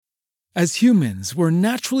As humans, we're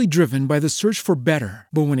naturally driven by the search for better.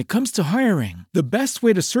 But when it comes to hiring, the best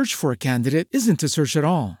way to search for a candidate isn't to search at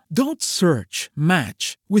all. Don't search,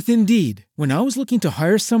 match with Indeed. When I was looking to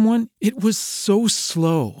hire someone, it was so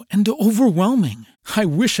slow and overwhelming. I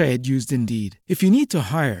wish I had used Indeed. If you need to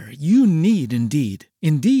hire, you need Indeed.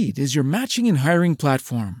 Indeed is your matching and hiring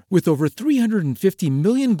platform with over 350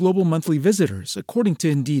 million global monthly visitors, according to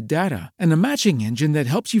Indeed data, and a matching engine that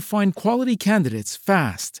helps you find quality candidates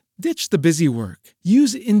fast. Ditch the busy work.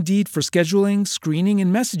 Use Indeed for scheduling, screening,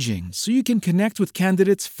 and messaging so you can connect with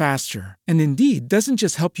candidates faster. And Indeed doesn't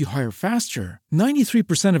just help you hire faster.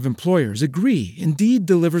 93% of employers agree Indeed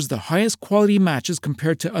delivers the highest quality matches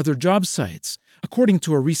compared to other job sites, according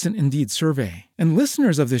to a recent Indeed survey. And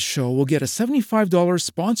listeners of this show will get a $75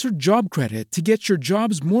 sponsored job credit to get your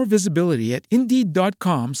jobs more visibility at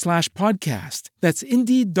Indeed.com/podcast. That's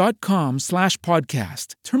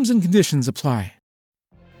Indeed.com/podcast. Terms and conditions apply.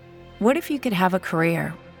 What if you could have a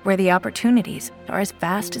career where the opportunities are as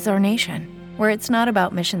vast as our nation, where it's not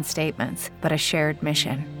about mission statements, but a shared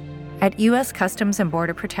mission? At U.S. Customs and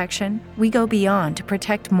Border Protection, we go beyond to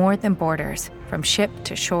protect more than borders. From ship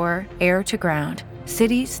to shore, air to ground,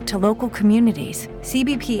 cities to local communities,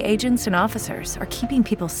 CBP agents and officers are keeping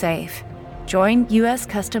people safe. Join U.S.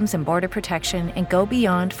 Customs and Border Protection and go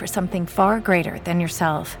beyond for something far greater than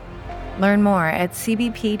yourself. Learn more at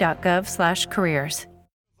cbp.gov/careers.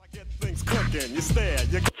 Things cooking, you stare,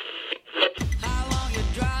 Don't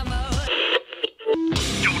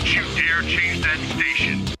you dare change that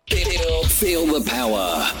station. Feel the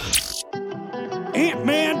power.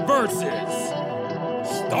 Ant-Man versus.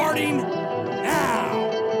 Starting now.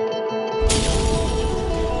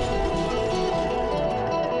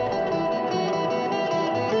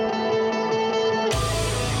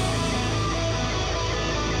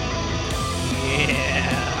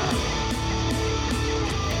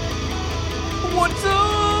 What's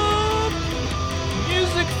up?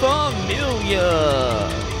 Music Familia.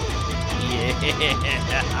 Yeah.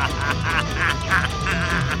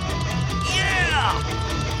 Yeah.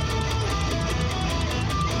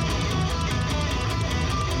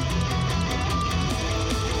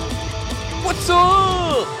 What's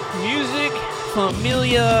up? Music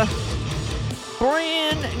Familia.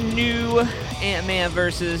 Brand new Ant-Man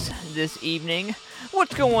versus this evening.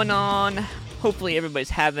 What's going on? Hopefully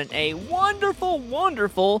everybody's having a wonderful,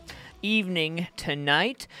 wonderful evening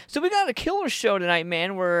tonight. So we got a killer show tonight,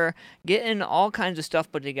 man. We're getting all kinds of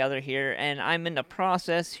stuff put together here, and I'm in the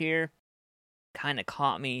process here. Kind of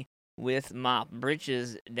caught me with my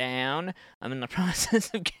britches down. I'm in the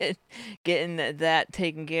process of getting that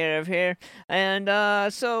taken care of here. And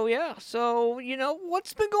so you know,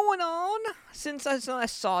 what's been going on since I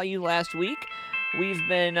saw you last week? We've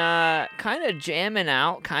been kind of jamming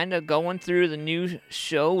out, kind of going through the new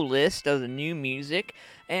show list of the new music,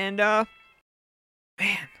 and man,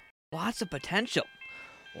 lots of potential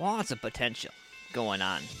going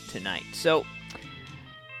on tonight. So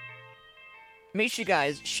make sure you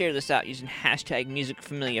guys share this out using hashtag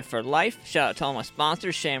MusicFamiliaForLife. Shout out to all my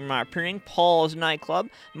sponsors: Shamrock Printing, Paul's Nightclub,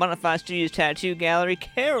 Modified Studios Tattoo Gallery,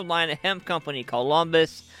 Carolina Hemp Company,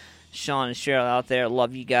 Columbus. Sean and Cheryl out there,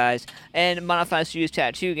 love you guys. And Modified Studios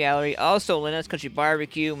Tattoo Gallery, also Linus Country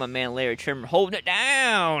Barbecue, my man Larry Trimmer holding it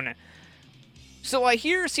down. So I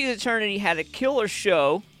hear Seas Eternity had a killer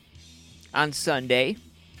show on Sunday.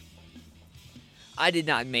 I did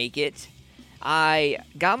not make it. I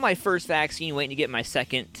got my first vaccine, waiting to get my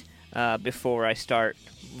second before I start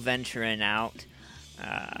venturing out,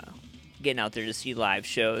 getting out there to see live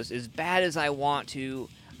shows. As bad as I want to,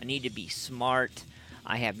 I need to be smart.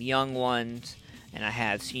 I have young ones, and I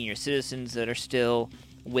have senior citizens that are still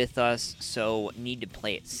with us, so need to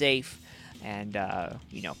play it safe and,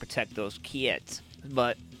 protect those kids.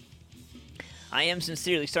 But I am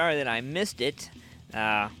sincerely sorry that I missed it.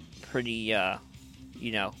 It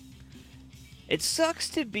sucks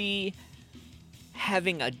to be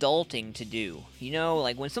having adulting to do,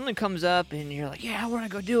 like when something comes up and you're like, yeah, I want to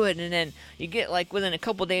go do it, and then you get like within a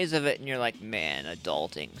couple days of it and you're like, man,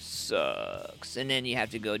 adulting sucks, and then you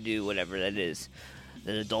have to go do whatever that is,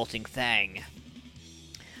 that adulting thing.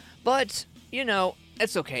 But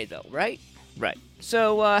it's okay though, right?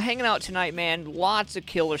 So hanging out tonight, man, lots of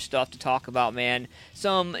killer stuff to talk about, man.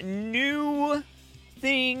 Some new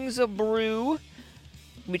things a brew.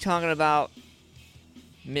 We'll be talking about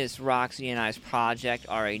Miss Roxy and I's project,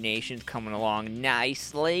 RA Nation's coming along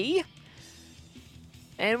nicely.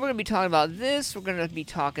 And we're going to be talking about this. We're going to be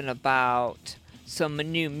talking about some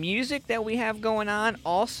new music that we have going on.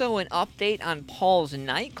 Also, an update on Paul's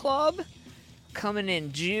Nightclub coming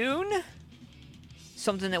in June.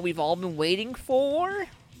 Something that we've all been waiting for.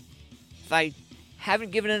 If I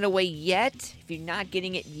haven't given it away yet, if you're not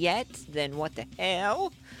getting it yet, then what the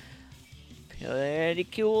hell? Pretty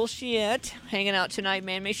cool shit. Hanging out tonight,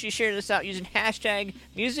 man. Make sure you share this out using hashtag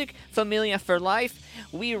MusicFamiliaForLife.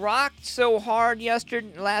 We rocked so hard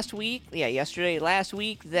last week,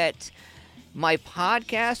 that my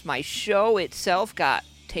podcast, my show itself got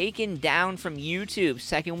taken down from YouTube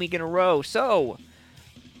second week in a row. So,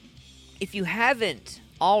 if you haven't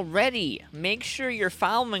already, make sure you're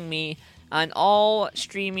following me on all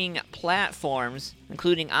streaming platforms,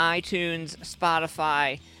 including iTunes,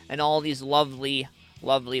 Spotify, and all these lovely,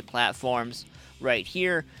 lovely platforms right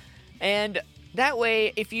here. And that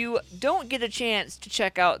way, if you don't get a chance to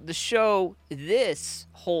check out the show, this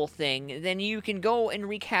whole thing, then you can go and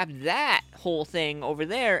recap that whole thing over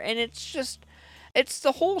there, and it's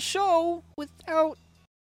the whole show without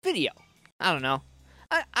video. I don't know.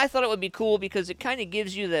 I thought it would be cool because it kind of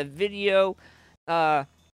gives you the video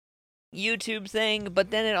YouTube thing,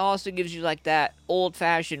 but then it also gives you like that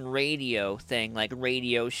old-fashioned radio thing, like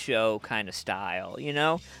radio show kind of style, you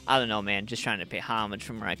know? I don't know, man, just trying to pay homage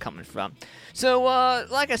from where I'm coming from. So,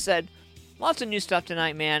 like I said, lots of new stuff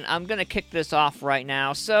tonight, man. I'm gonna kick this off right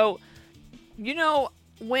now. So, you know,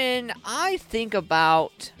 when I think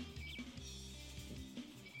about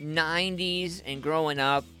 90s and growing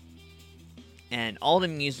up and all the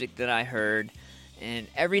music that I heard and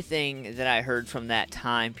everything that I heard from that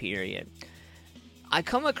time period, I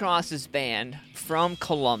come across this band from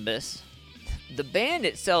Columbus. The band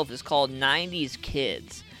itself is called 90s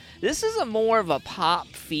Kids. This is more of a pop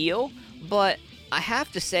feel, but I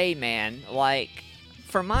have to say, man,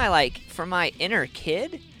 for my inner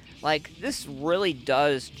kid, this really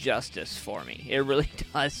does justice for me. It really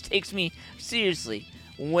does. Takes me seriously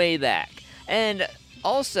way back. And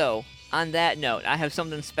also, on that note, I have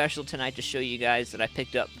something special tonight to show you guys that I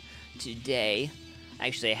picked up today.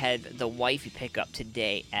 Actually, I had the wifey pick up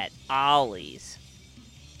today at Ollie's.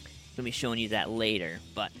 I'm going to be showing you that later.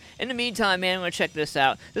 But in the meantime, man, I'm going to check this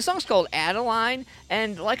out. This song's called Adeline,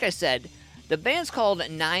 and like I said, the band's called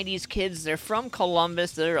 90s Kids. They're from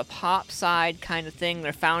Columbus. They're a pop side kind of thing.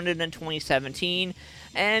 They're founded in 2017,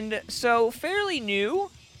 and so fairly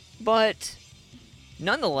new, but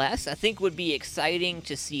nonetheless, I think would be exciting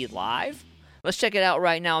to see live. Let's check it out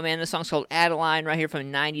right now, man. This song's called Adeline right here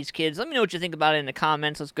from 90s Kids. Let me know what you think about it in the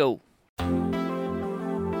comments. Let's go.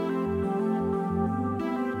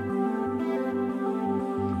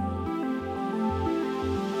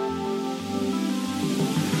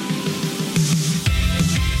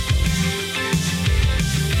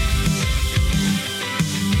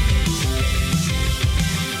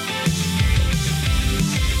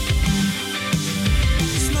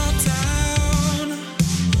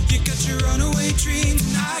 Dreams,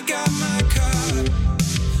 and I got my car.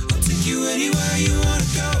 I'll take you anywhere you wanna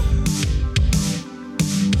go.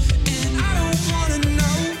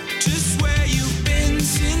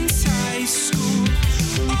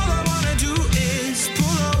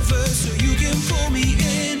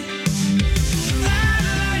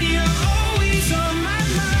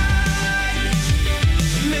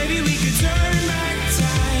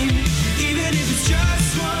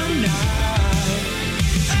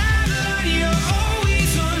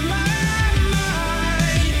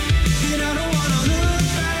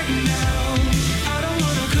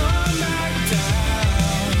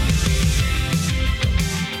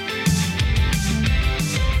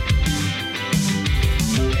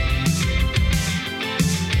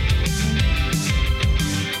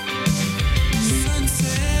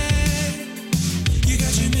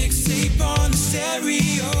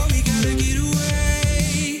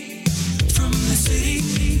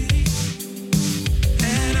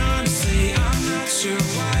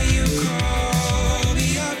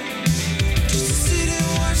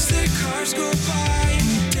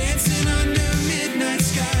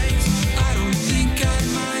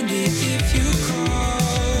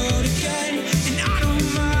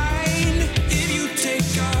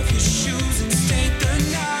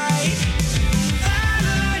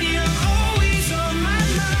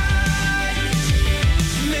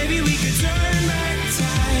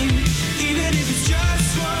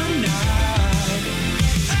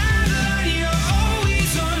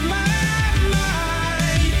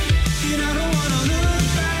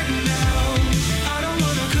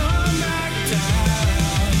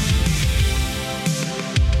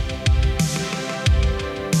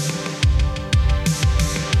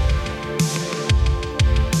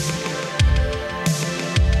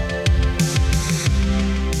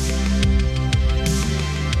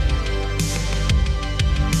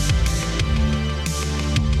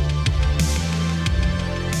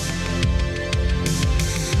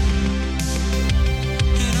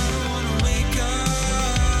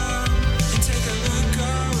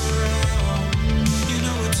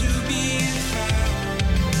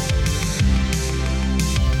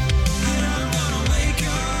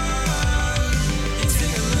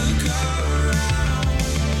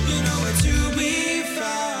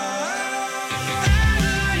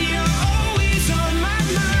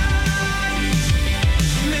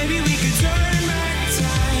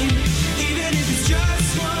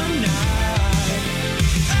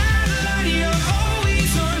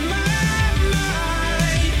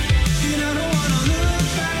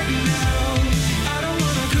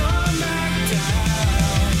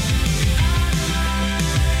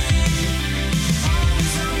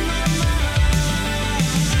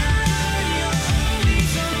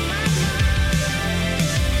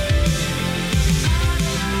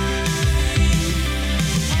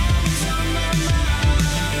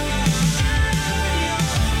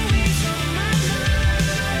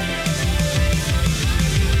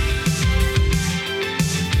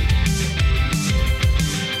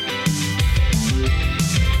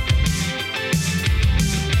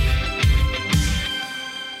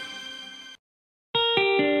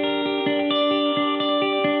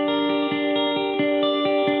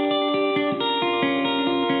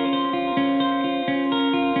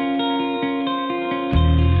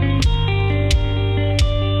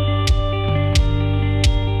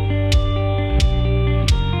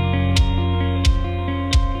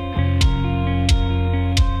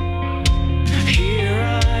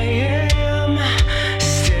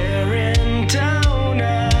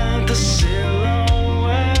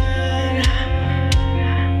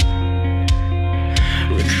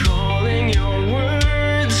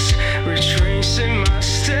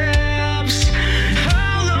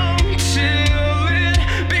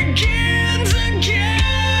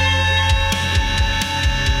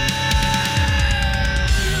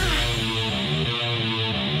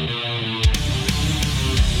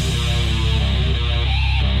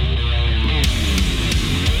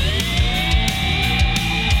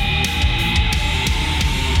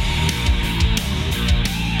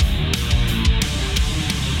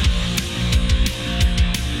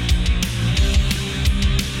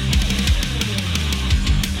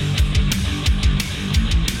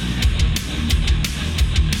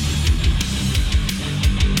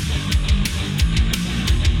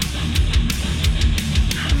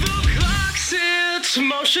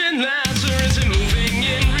 motionless, or is it moving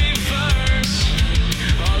in reverse?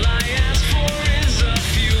 All I ask for is a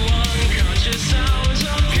few unconscious hours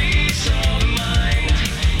of peace of mind.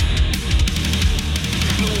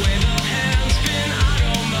 The way the hand's been, I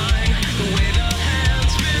don't mind. The way the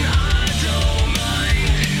hand's been, I don't mind.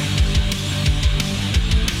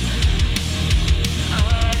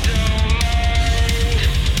 I don't mind.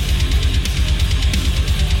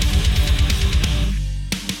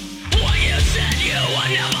 What you said you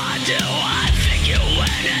would never do, I think you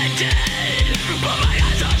went and did. But my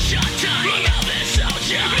eyes are shut tight, my mouth is so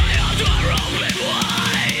shut, my arms are open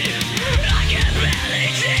wide. I can barely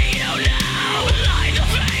see you now, lights are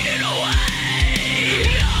fading away.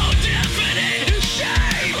 No definite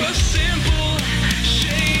shape, a simple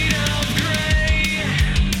shade of gray.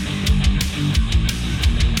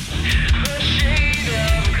 A shade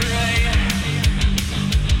of gray.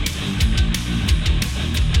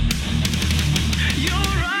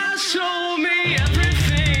 Your eyes told me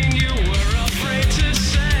everything you were afraid to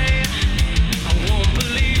say. I won't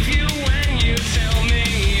believe you when you tell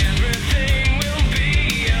me everything will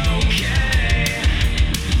be okay.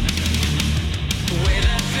 The way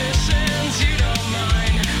that this ends, you don't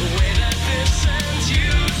mind. The way that this ends,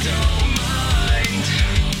 you don't mind.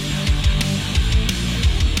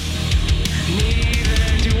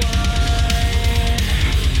 Neither do I.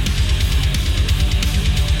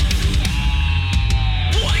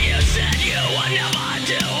 What you said you would never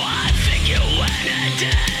do, I think you went and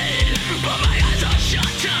did. But my eyes are shut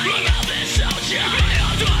tight, my mouth is so shut, my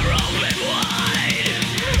arms are open wide.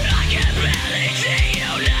 I can barely see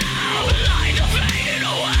you now, lights are fading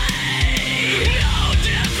away. No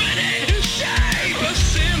definite shape, a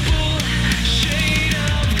simple shade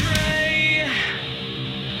of gray.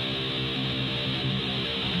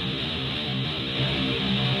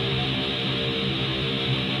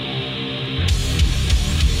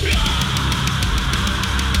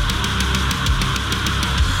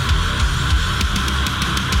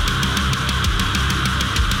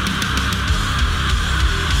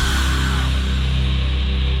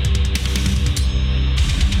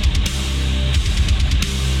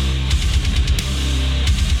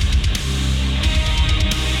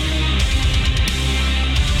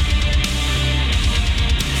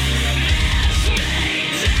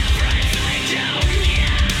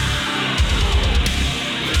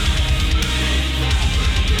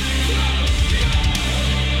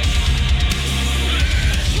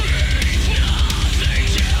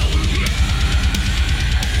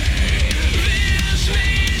 This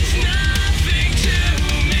means nothing to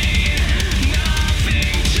me,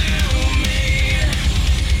 nothing to me.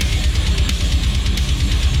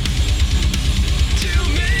 To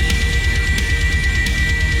me,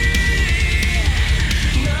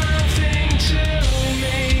 nothing to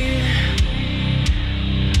me.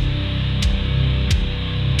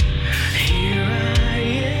 Here I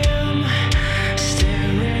am,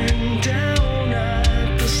 staring down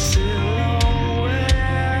at the silhouette,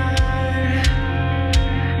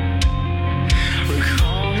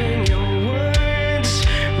 recalling your words,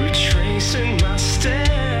 retracing my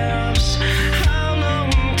steps. How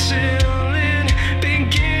long till it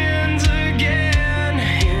begins again?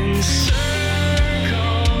 In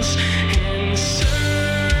circles, in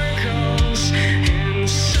circles, in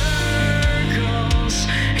circles,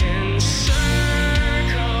 in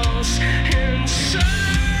circles, in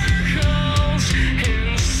circles, in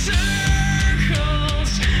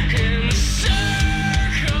circles, in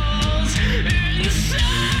circles, in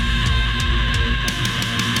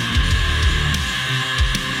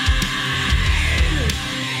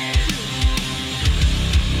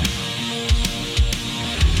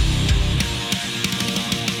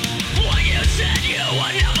What you said you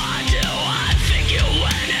would never do, I think you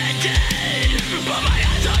went and did. But my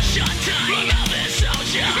eyes are shut tight, my mouth is so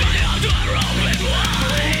shut, my arms are open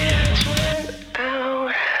wide.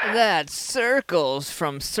 That's Circles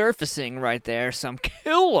from Surfacing right there. Some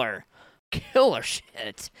killer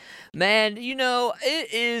shit. Man, you know,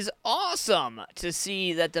 it is awesome to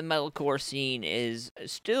see that the metalcore scene is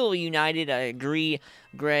still united. I agree,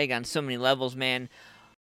 Greg, on so many levels, man.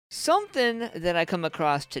 Something that I come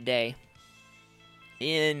across today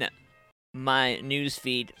in my news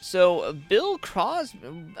feed. So Bill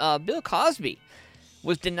Cosby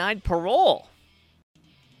was denied parole.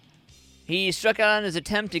 He struck out on his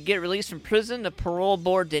attempt to get released from prison. The parole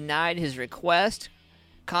board denied his request.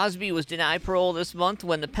 Cosby was denied parole this month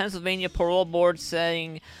when the Pennsylvania Parole Board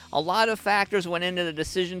saying a lot of factors went into the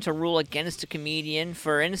decision to rule against the comedian.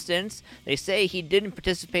 For instance, they say he didn't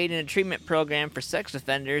participate in a treatment program for sex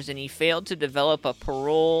offenders and he failed to develop a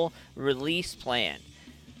parole release plan.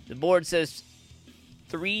 The board says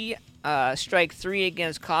strike three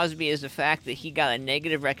against Cosby is the fact that he got a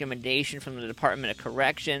negative recommendation from the Department of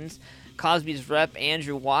Corrections. Cosby's rep,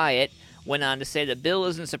 Andrew Wyatt, went on to say that Bill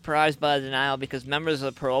isn't surprised by the denial because members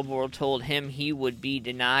of the parole board told him he would be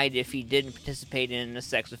denied if he didn't participate in the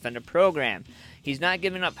sex offender program. He's not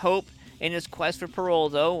giving up hope in his quest for parole,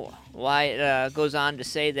 though. Wyatt goes on to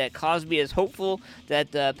say that Cosby is hopeful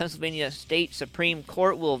that the Pennsylvania State Supreme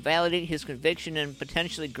Court will validate his conviction and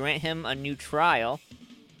potentially grant him a new trial.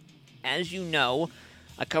 As you know,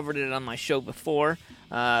 I covered it on my show before.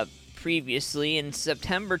 Previously, in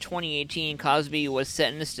September 2018, Cosby was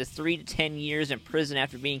sentenced to 3 to 10 years in prison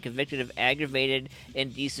after being convicted of aggravated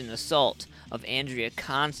indecent assault of Andrea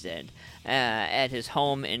Constand at his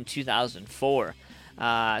home in 2004.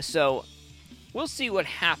 So we'll see what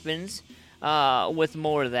happens with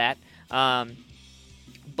more of that.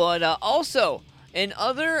 But also, in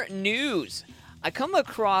other news, I come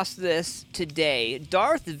across this today.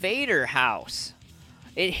 Darth Vader house.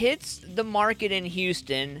 It hits the market in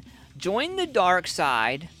Houston. Join the dark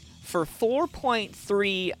side for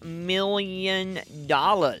 $4.3 million.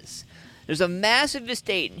 There's a massive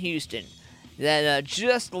estate in Houston that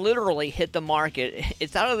just literally hit the market.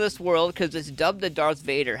 It's out of this world because it's dubbed the Darth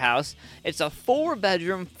Vader house. It's a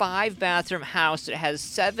 4-bedroom, 5-bathroom house that has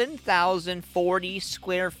 7,040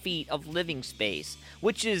 square feet of living space,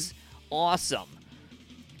 which is awesome.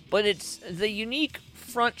 But it's the unique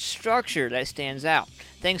front structure that stands out,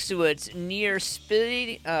 thanks to its near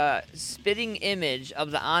spitting image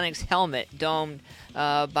of the Onyx helmet domed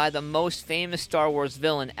by the most famous Star Wars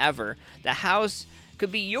villain ever. The house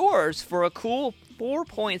could be yours for a cool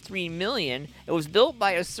 $4.3 million. It was built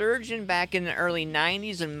by a surgeon back in the early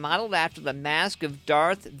 90s and modeled after the mask of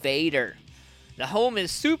Darth Vader. The home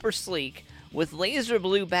is super sleek, with laser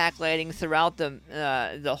blue backlighting throughout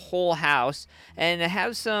the whole house, and it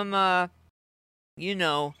has some, it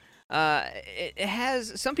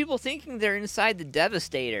has some people thinking they're inside the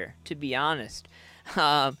Devastator, to be honest.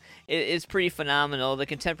 It's pretty phenomenal. The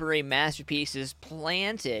contemporary masterpiece is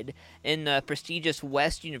planted in the prestigious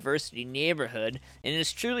West University neighborhood and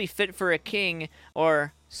is truly fit for a king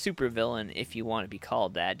or supervillain, if you want to be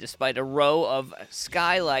called that, despite a row of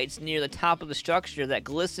skylights near the top of the structure that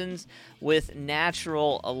glistens with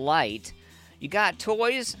natural light. You got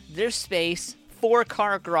toys, there's space,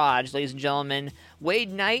 4-car garage, ladies and gentlemen. Wade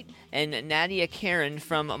Knight and Nadia Karen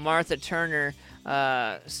from Martha Turner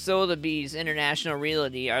Sotheby's International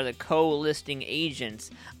Realty are the co-listing agents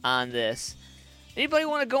on this. Anybody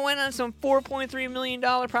want to go in on some $4.3 million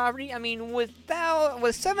property? I mean, with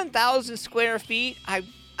 7,000 square feet, I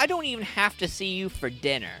don't even have to see you for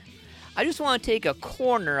dinner. I just want to take a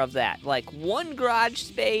corner of that, like one garage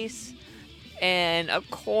space and a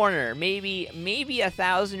corner, maybe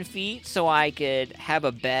 1,000 feet, so I could have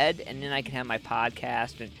a bed and then I can have my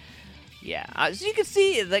podcast. And yeah, so you can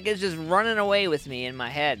see it, like it's just running away with me in my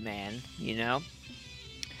head, man. You know,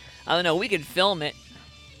 I don't know. We could film it.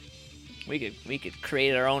 We could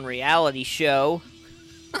create our own reality show.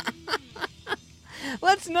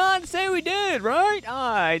 Let's not say we did, right?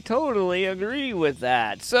 I totally agree with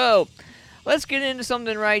that. So, let's get into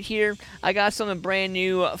something right here. I got something brand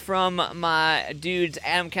new from my dudes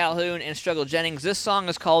Adam Calhoun and Struggle Jennings. This song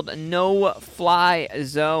is called No Fly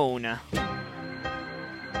Zone.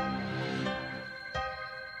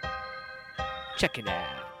 Check it out.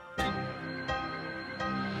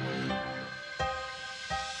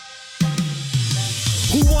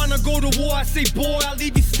 Who wanna go to war? I say, boy, I'll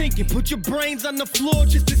leave you stinking. Put your brains on the floor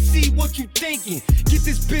just to see what you thinking. Get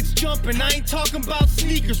this bitch jumping. I ain't talking about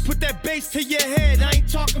sneakers. Put that bass to your head. I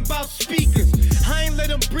ain't talking about speakers. I ain't let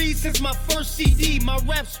them breathe since my first CD. My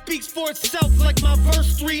rap speaks for itself like my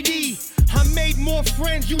verse 3D. I made more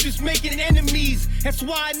friends, you just making enemies. That's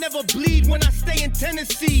why I never bleed when I stay in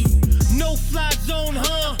Tennessee. No fly zone,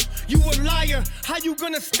 huh? You a liar. How you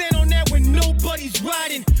gonna stand on that when nobody's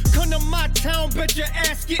riding? Come to my town, bet your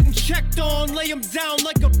ass getting checked on. Lay them down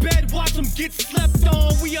like a bed, watch them get slept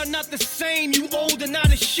on. We are not the same, you old and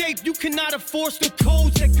out of shape. You cannot enforce the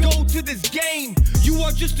codes that go to this game. You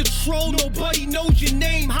are just a troll, nobody knows your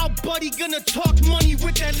name. How buddy gonna talk money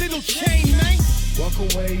with that little chain, man? Walk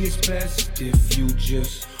away is best if you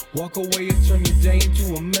just walk away and turn your day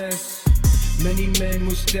into a mess. Many men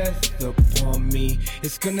wish death upon me.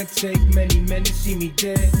 It's gonna take many men to see me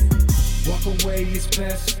dead. Walk away is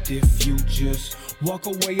best if you just walk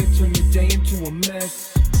away and turn your day into a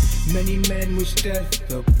mess. Many men wish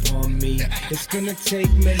death upon me. It's gonna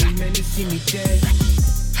take many men to see me dead.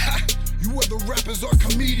 You other rappers are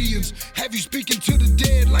comedians. Have you speaking to the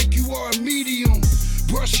dead like you are a medium?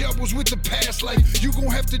 Brush elbows with the past like you gon'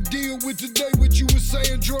 have to deal with today what you was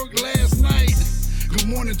saying drunk last night. Good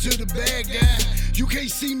morning to the bad guy. You can't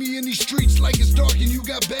see me in these streets like it's dark and you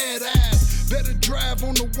got bad eyes. Better drive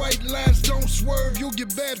on the white lines, don't swerve. You'll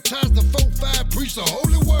get baptized. The 4-5 preach the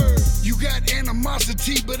holy word. You got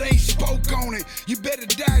animosity but ain't spoke on it. You better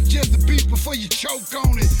digest the beef before you choke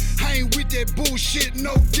on it. I ain't with that bullshit,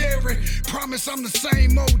 no dairy. Promise I'm the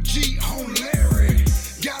same OG on Larry.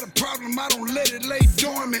 Got a problem, I don't let it lay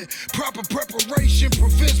dormant. Proper preparation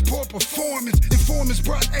prevents poor performance. Informants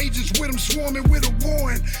brought agents with them swarming with a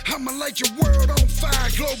warrant. I'ma light your world on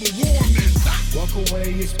fire, global warming. Walk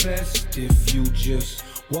away is best if you just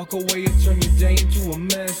walk away and turn your day into a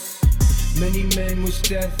mess. Many men wish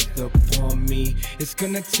death upon me. It's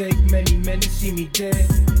gonna take many men to see me dead.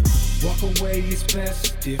 Walk away is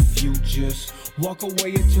best if you just walk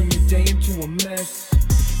away and turn your day into a mess.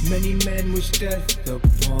 Many men wish death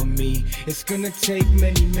upon me. It's gonna take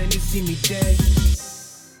many men to see me dead.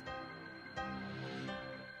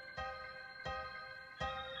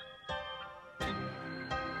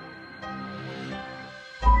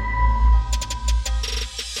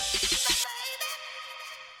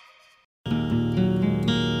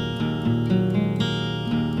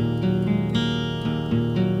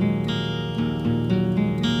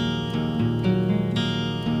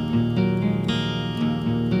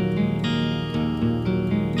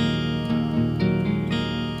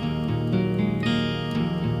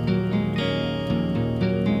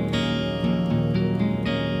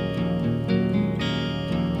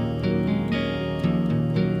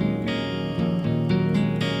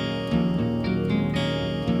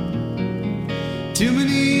 Too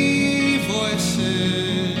many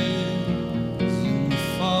voices in the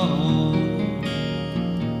fall.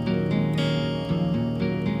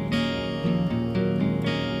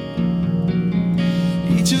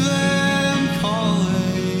 Each of them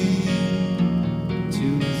calling to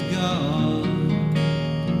his God.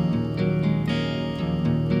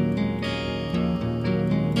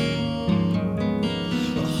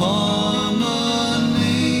 The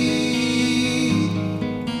harmony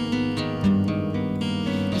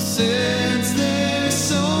sets their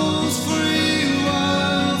souls free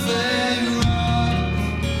while they rock.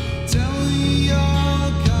 Tell me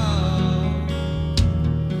your God,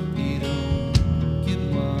 he don't get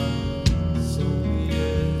my soul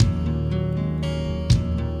yet.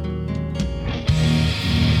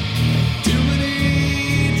 Too many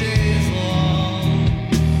days long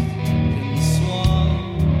in the swamp.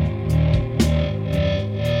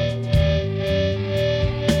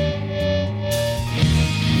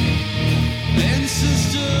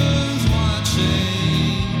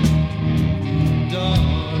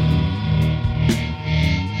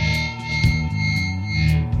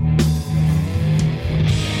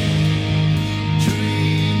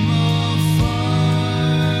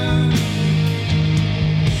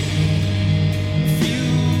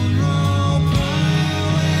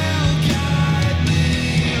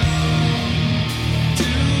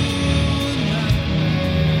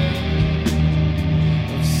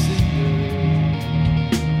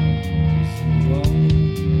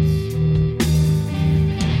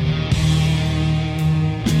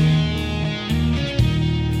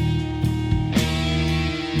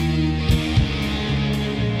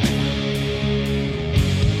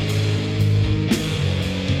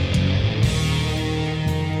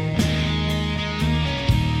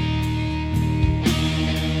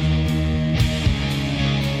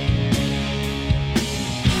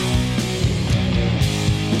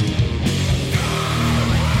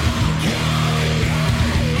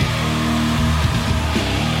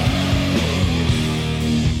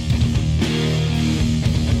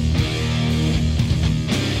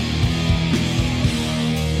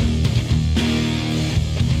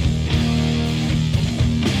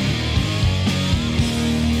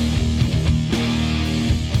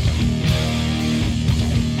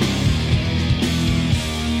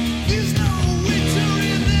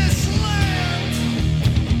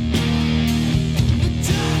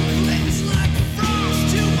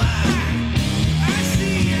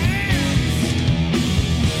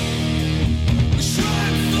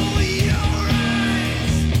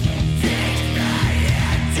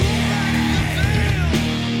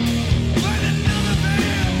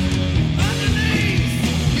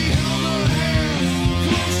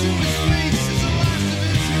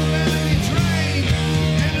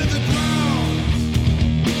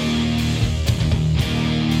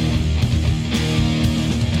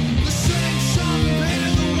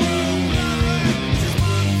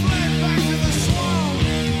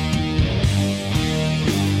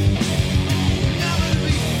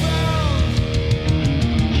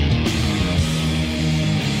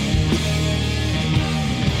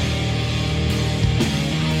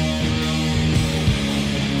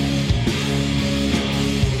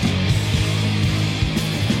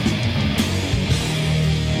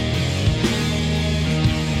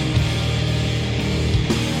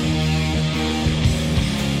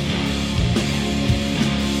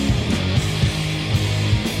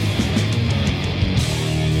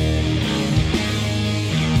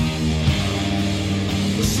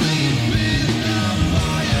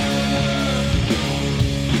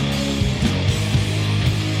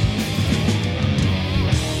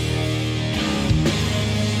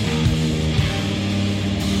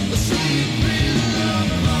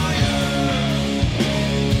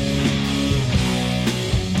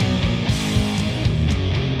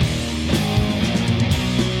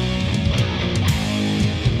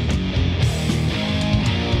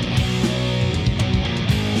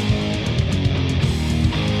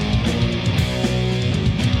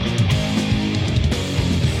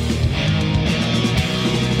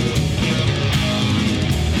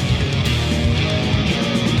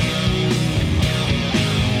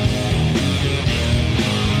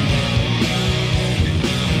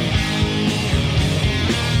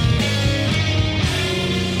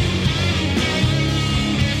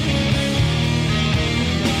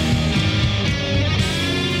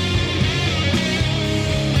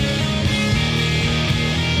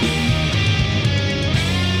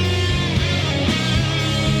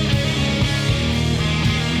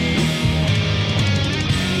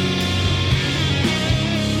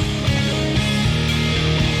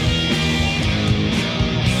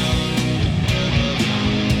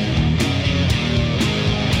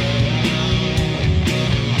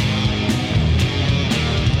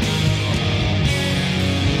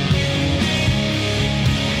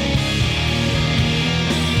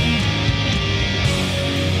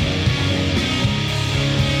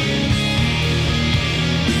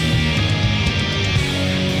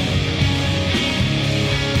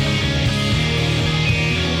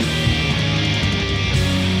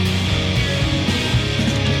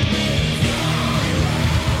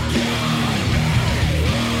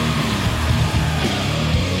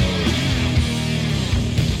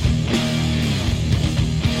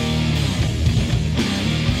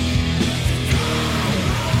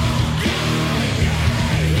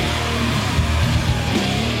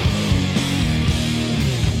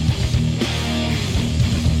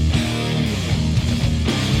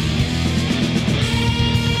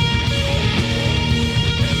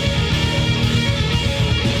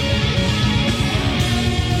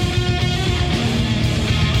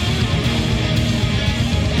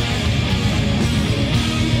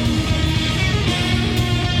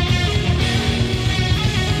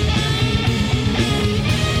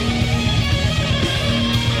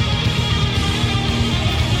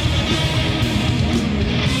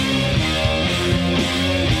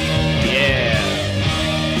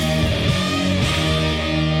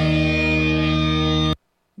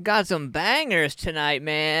 got some bangers tonight,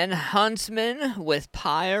 man. Huntsman with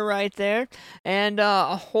Pyre right there, and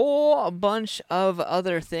a whole bunch of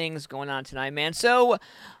other things going on tonight, man. So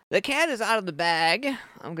the cat is out of the bag.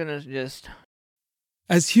 I'm gonna just...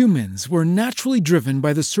 As humans, we're naturally driven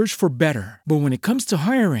by the search for better. But when it comes to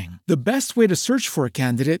hiring, the best way to search for a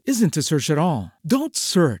candidate isn't to search at all. Don't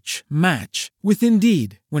search, match with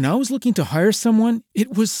Indeed. When I was looking to hire someone,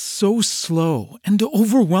 it was so slow and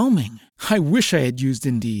overwhelming. I wish I had used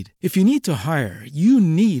Indeed. If you need to hire, you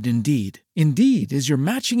need Indeed. Indeed is your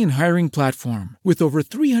matching and hiring platform with over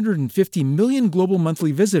 350 million global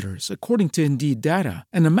monthly visitors, according to Indeed data,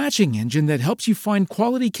 and a matching engine that helps you find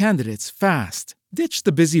quality candidates fast. Ditch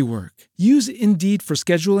the busy work. Use Indeed for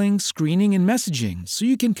scheduling, screening, and messaging so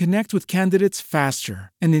you can connect with candidates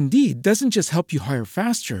faster. And Indeed doesn't just help you hire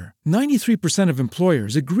faster. 93% of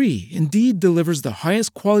employers agree Indeed delivers the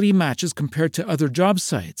highest quality matches compared to other job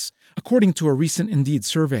sites, according to a recent Indeed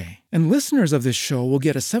survey. And listeners of this show will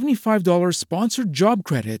get a $75 sponsored job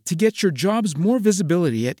credit to get your jobs more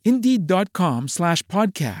visibility at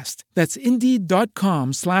Indeed.com/podcast. That's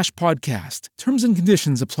Indeed.com/podcast. Terms and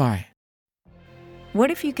conditions apply. What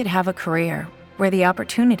if you could have a career where the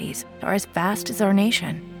opportunities are as vast as our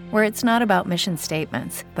nation, where it's not about mission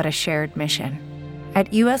statements, but a shared mission?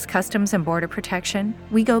 At U.S. Customs and Border Protection,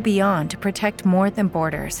 we go beyond to protect more than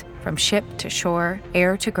borders. From ship to shore,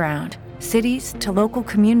 air to ground, cities to local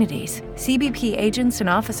communities, CBP agents and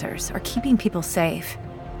officers are keeping people safe.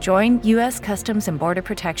 Join U.S. Customs and Border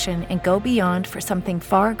Protection and go beyond for something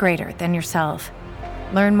far greater than yourself.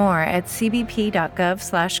 Learn more at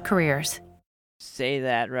cbp.gov/careers. Say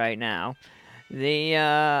that right now.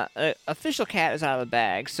 The official cat is out of the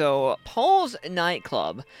bag. So Paul's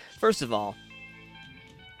Nightclub, first of all,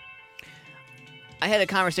 I had a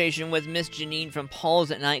conversation with Miss Janine from Paul's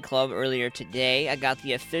Nightclub earlier today. I got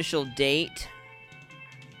the official date.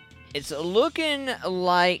 It's looking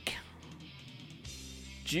like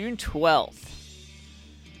June 12th.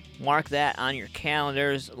 Mark that on your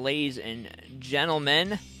calendars, ladies and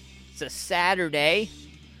gentlemen. It's a Saturday.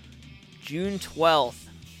 June 12th.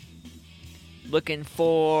 Looking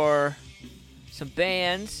for some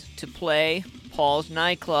bands to play Paul's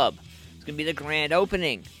Nightclub. It's going to be the grand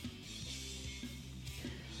opening.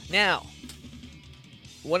 Now,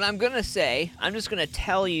 what I'm going to say, I'm just going to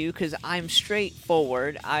tell you because I'm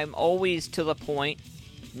straightforward. I'm always to the point.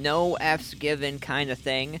 No F's given kind of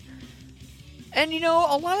thing. And, you know,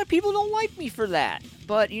 a lot of people don't like me for that.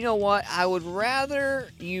 But you know what? I would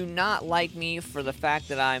rather you not like me for the fact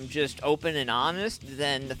that I'm just open and honest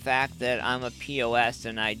than the fact that I'm a POS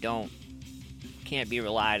and can't be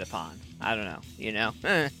relied upon. I don't know, you know?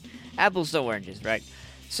 Apples to oranges, right?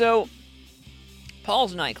 So,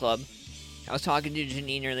 Paul's Nightclub, I was talking to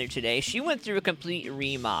Janine earlier today. She went through a complete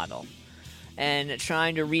remodel and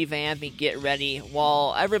trying to revamp and get ready.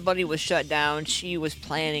 While everybody was shut down, she was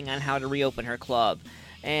planning on how to reopen her club.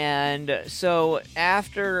 And so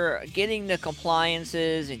after getting the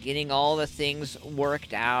compliances and getting all the things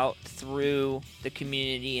worked out through the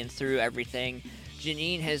community and through everything,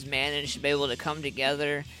 Janine has managed to be able to come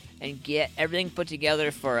together and get everything put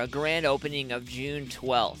together for a grand opening of June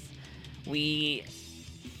 12th. We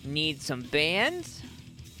need some bands,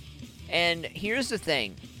 and here's the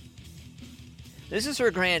thing. This is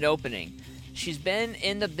her grand opening. She's been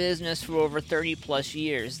in the business for over 30 plus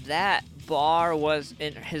years. That bar has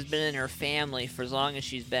been in her family for as long as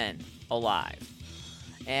she's been alive.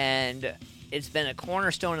 And it's been a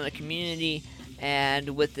cornerstone of the community.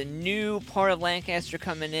 And with the new part of Lancaster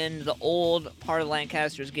coming in, the old part of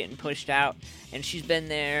Lancaster is getting pushed out. And she's been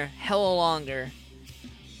there hella longer.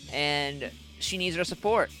 And she needs our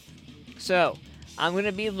support. So, I'm going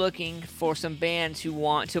to be looking for some bands who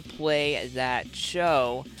want to play that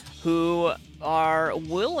show, who are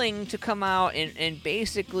willing to come out and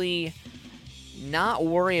basically not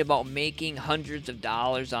worry about making hundreds of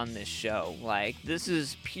dollars on this show. Like, this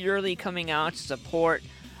is purely coming out to support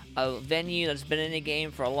a venue that's been in the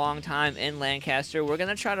game for a long time in Lancaster. We're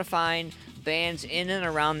going to try to find bands in and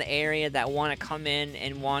around the area that want to come in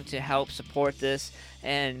and want to help support this.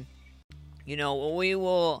 And you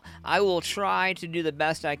know, I will try to do the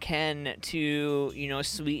best I can to, you know,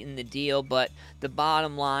 sweeten the deal, but the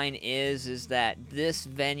bottom line is that this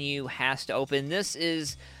venue has to open. This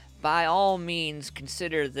is, by all means,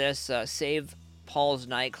 consider this Save Paul's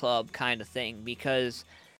Nightclub kind of thing, because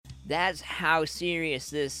that's how serious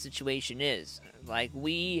this situation is. Like,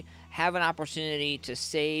 we have an opportunity to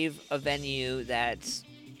save a venue that's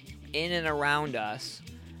in and around us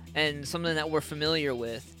and something that we're familiar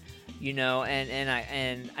with. You know, and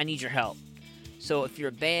I need your help. So if you're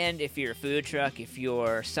a band, if you're a food truck, if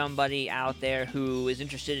you're somebody out there who is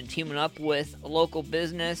interested in teaming up with a local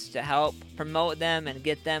business to help promote them and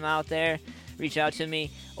get them out there, reach out to me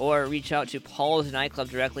or reach out to Paul's Nightclub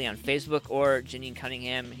directly on Facebook or Janine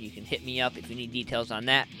Cunningham. You can hit me up if you need details on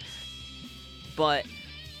that. But,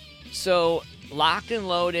 so, Locked and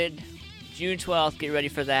Loaded, June 12th, get ready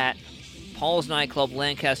for that. Paul's Nightclub,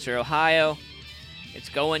 Lancaster, Ohio. It's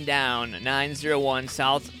going down, 901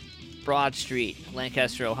 South Broad Street,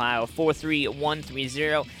 Lancaster, Ohio,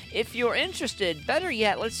 43130. If you're interested, better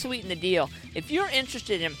yet, let's sweeten the deal. If you're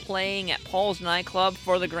interested in playing at Paul's Nightclub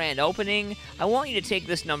for the grand opening, I want you to take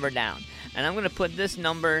this number down. And I'm going to put this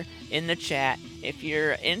number in the chat. If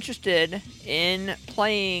you're interested in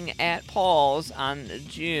playing at Paul's on the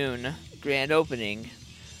June grand opening,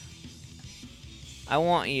 I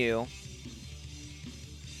want you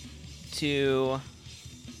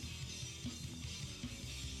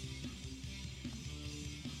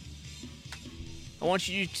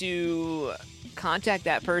to contact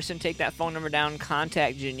that person, take that phone number down,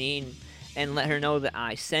 contact Janine, and let her know that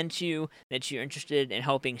I sent you, that you're interested in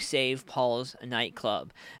helping save Paul's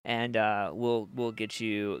Nightclub, and we'll get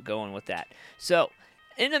you going with that. So,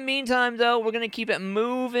 in the meantime, though, we're going to keep it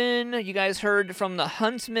moving. You guys heard from the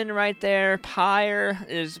Huntsman right there. Pyre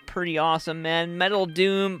is pretty awesome, man. Metal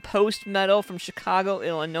Doom, post-metal from Chicago,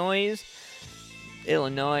 Illinois.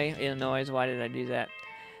 Illinois, why did I do that?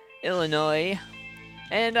 Illinois.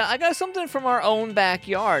 And I got something from our own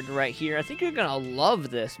backyard right here. I think you're going to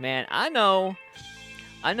love this, man. I know,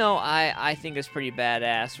 I think it's pretty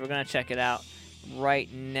badass. We're going to check it out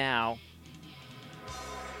right now.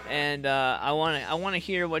 And I want to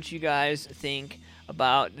hear what you guys think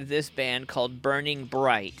about this band called Burning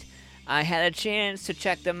Bright. I had a chance to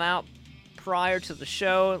check them out prior to the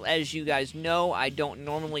show. As you guys know, I don't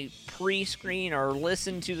normally pre-screen or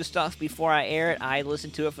listen to the stuff before I air it. I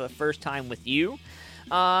listen to it for the first time with you.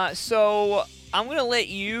 So I'm going to let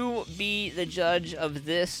you be the judge of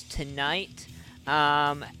this tonight.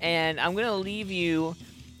 And I'm going to leave you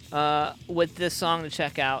with this song to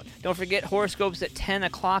check out. Don't forget horoscopes at 10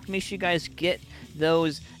 o'clock. Make sure you guys get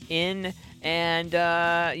those in. And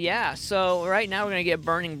yeah, so right now we're going to get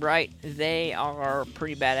Burning Bright. They are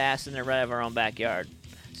pretty badass and they're right out of our own backyard.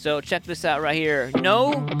 So check this out right here.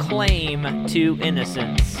 No Claim to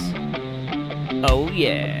Innocence. Oh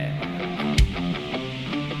yeah.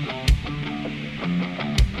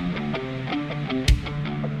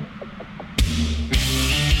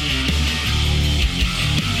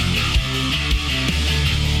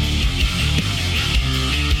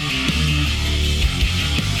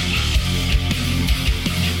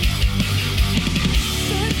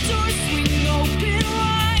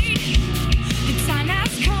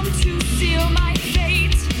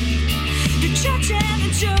 Judge and the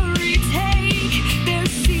jury take their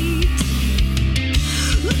seat.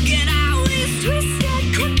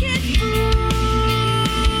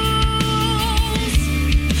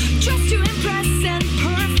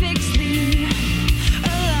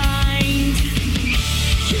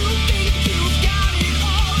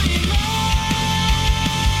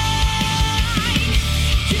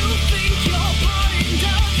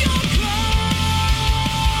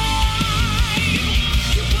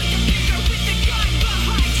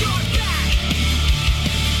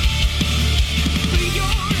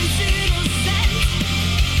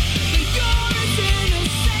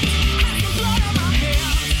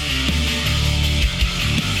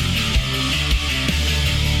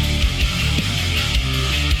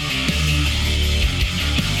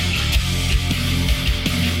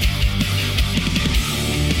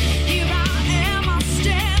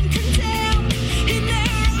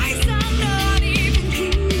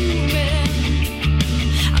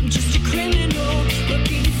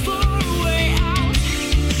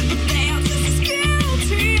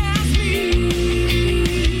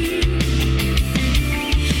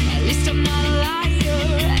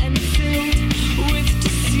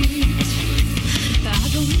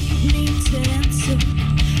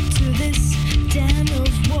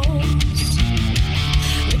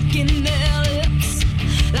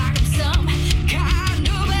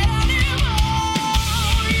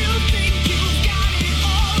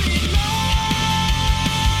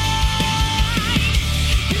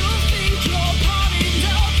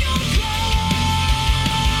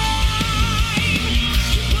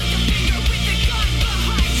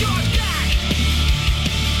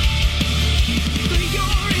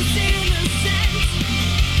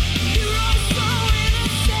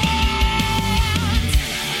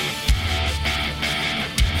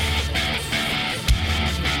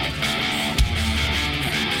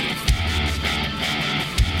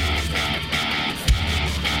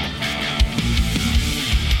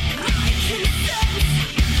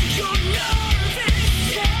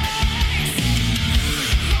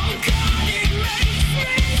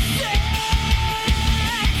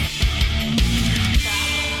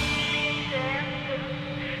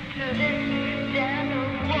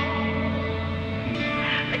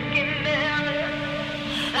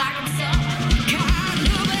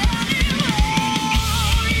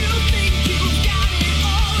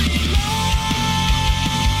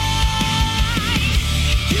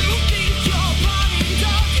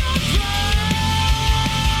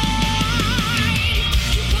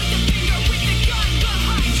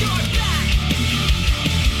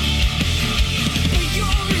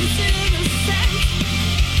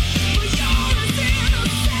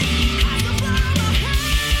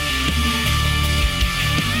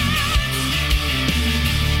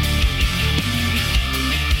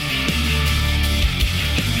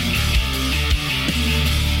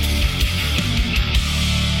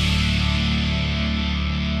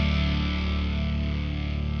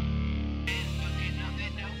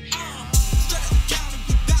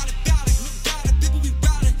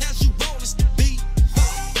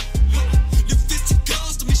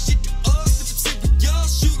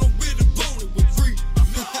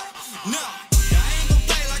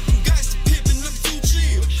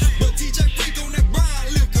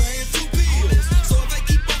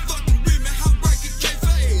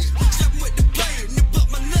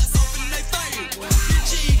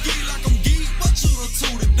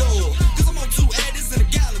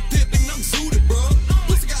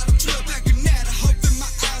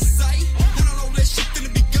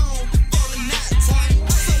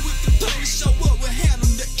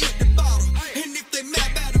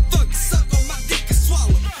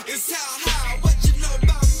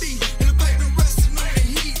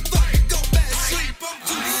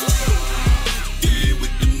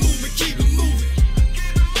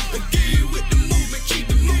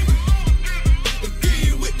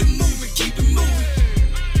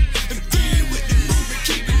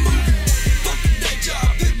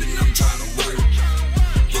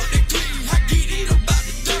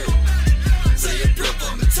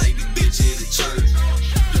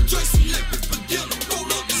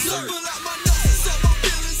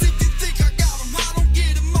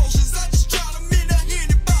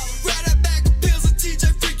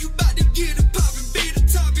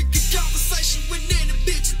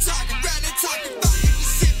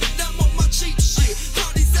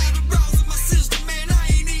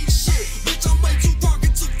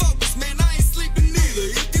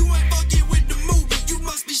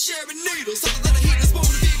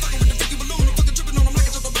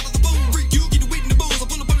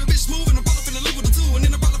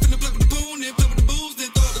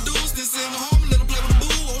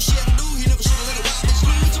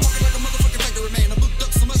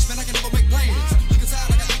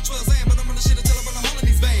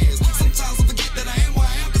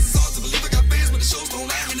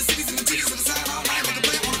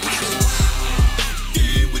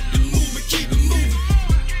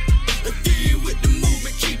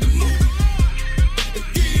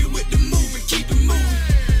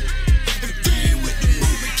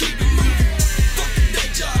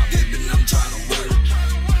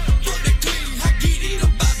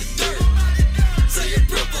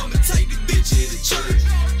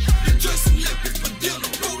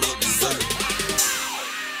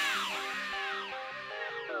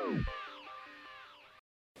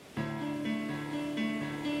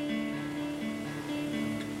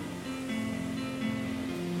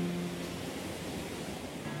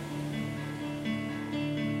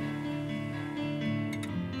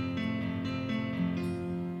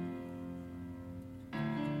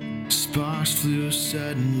 sparks flew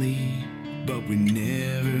suddenly, but we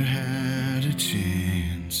never had a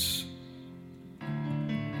chance.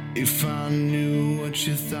 If I knew what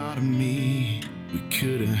you thought of me, we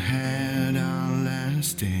could have had our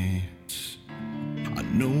last dance. I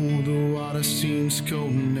know the water seems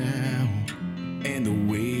cold now, and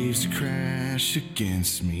the waves crash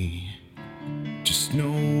against me. Just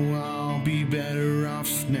know I'll be better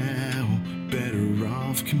off now, better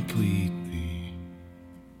off completely.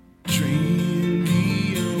 Drain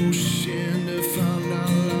the ocean to find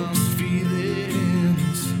our lost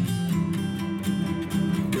feelings.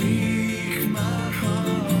 Break my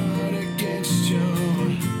heart against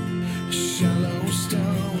your shallow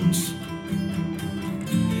stones.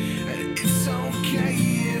 And it's okay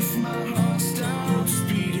if my heart stops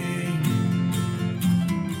beating,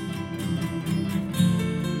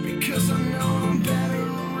 because I know I'm better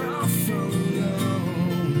off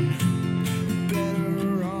alone.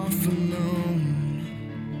 Better off alone.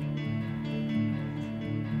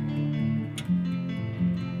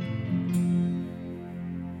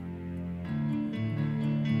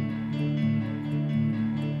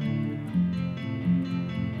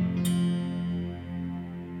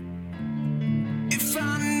 If I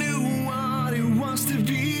knew what it was to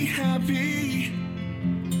be happy,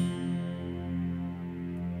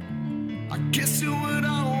 I guess it would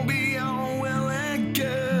all be all well and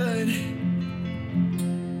good.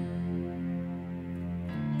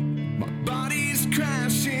 My body's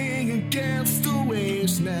crashing against the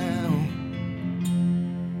waves now.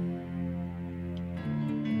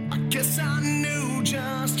 I guess I knew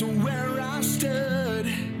just where I stood.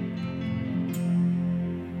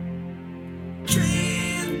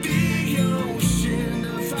 Drain the ocean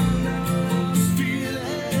to find our lost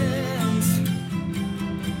feelings.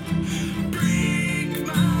 Break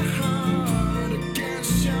my heart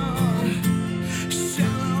against your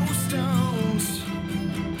shallow stones.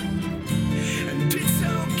 And it's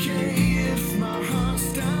okay if my heart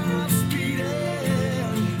stops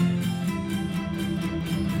beating,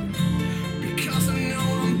 because I know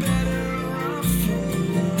I'm better off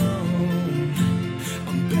alone.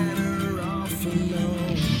 I'm better off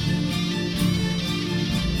alone.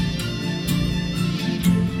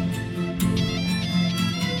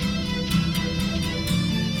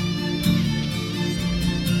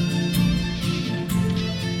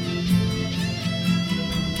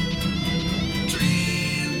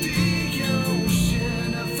 Drain the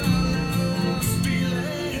ocean to find our lost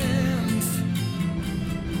feelings.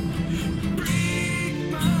 Break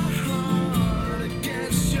my heart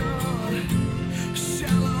against your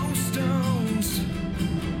shallow stones.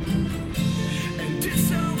 And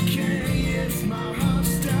it's okay if my heart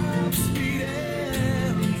stops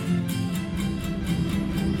beating,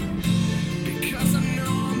 because I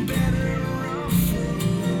know I'm better off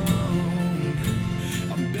alone.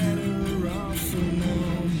 I'm better off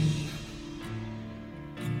alone.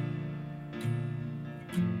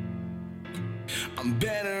 I'm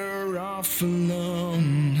better off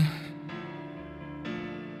alone.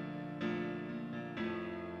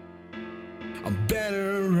 I'm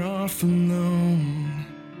better off alone.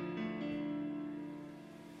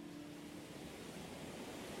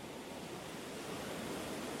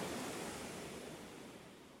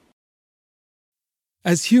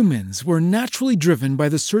 As humans, we're naturally driven by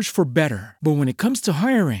the search for better. But when it comes to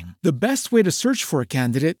hiring, the best way to search for a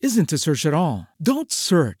candidate isn't to search at all. Don't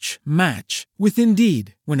search, match with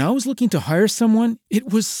Indeed. When I was looking to hire someone,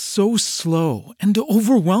 it was so slow and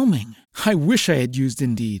overwhelming. I wish I had used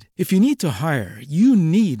Indeed. If you need to hire, you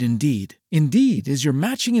need Indeed. Indeed is your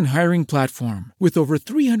matching and hiring platform with over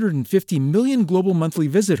 350 million global monthly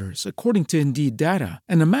visitors, according to Indeed data,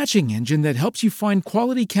 and a matching engine that helps you find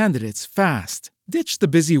quality candidates fast. Ditch the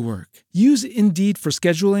busy work. Use Indeed for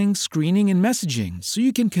scheduling, screening, and messaging so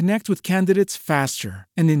you can connect with candidates faster.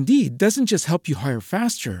 And Indeed doesn't just help you hire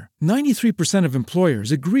faster. 93% of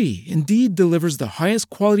employers agree Indeed delivers the highest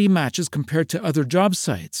quality matches compared to other job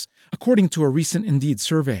sites, according to a recent Indeed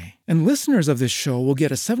survey. And listeners of this show will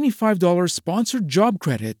get a $75 sponsored job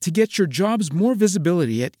credit to get your jobs more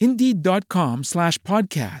visibility at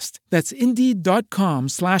Indeed.com/podcast. That's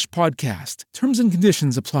Indeed.com/podcast. Terms and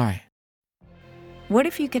conditions apply. What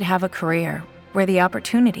if you could have a career where the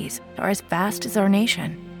opportunities are as vast as our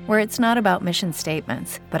nation, where it's not about mission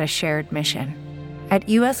statements, but a shared mission? At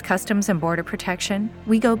U.S. Customs and Border Protection,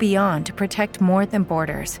 we go beyond to protect more than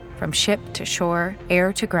borders. From ship to shore,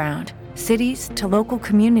 air to ground, cities to local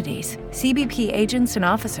communities, CBP agents and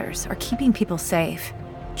officers are keeping people safe.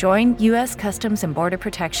 Join U.S. Customs and Border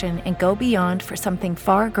Protection and go beyond for something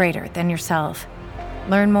far greater than yourself.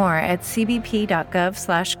 Learn more at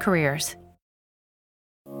cbp.gov/careers.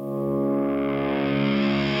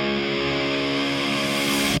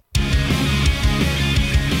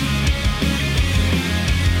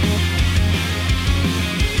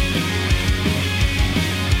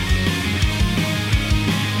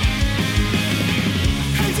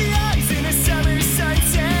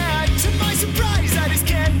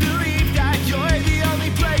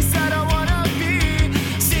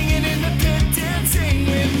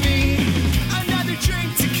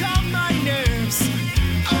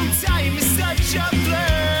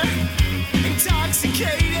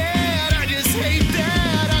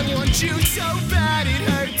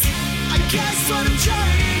 guess what I'm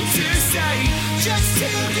trying to say, just to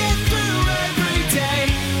get through every day.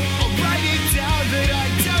 I'll write it down, but I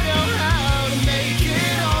don't know how to make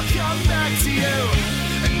it all come back to you.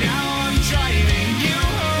 And now I'm driving you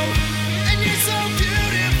home, and you're so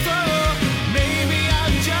beautiful. Maybe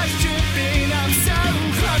I'm just tripping, I'm so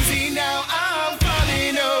clumsy now, I'm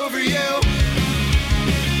falling over you.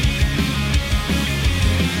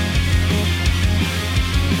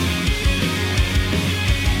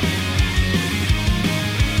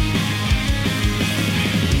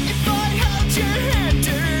 If I held your hand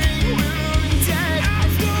during we were dead,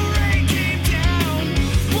 as the rain came down,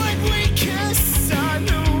 would we kiss on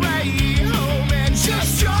the way home and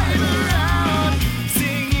just drive around,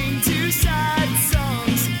 singing two sad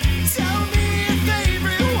songs? Tell me your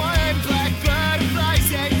favorite one, Black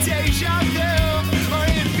Butterflies and Deja Vu, or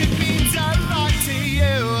if it means a lot to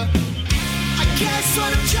you. I guess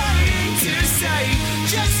what I'm trying to say,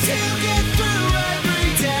 just to get through every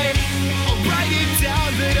day. I'll write it down,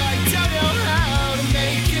 but I don't know how to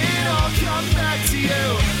make it all come back to you.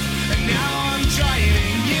 And now I'm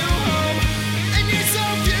driving you home, and you're so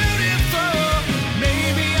beautiful.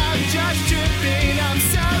 Maybe I'm just tripping, I'm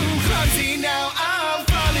so clumsy now, I'm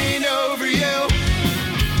falling over you.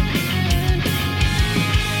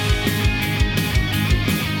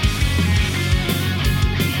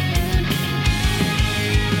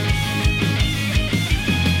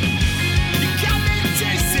 You got me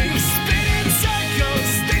chasing, spinning circles,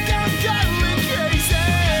 think I'm going crazy.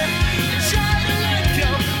 Try to let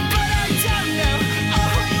go, but I don't know, I'll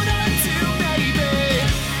hold on to maybe.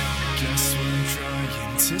 Guess what I'm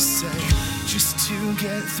trying to say, just to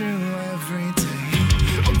get through every day.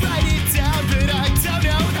 I'll write it down, but I don't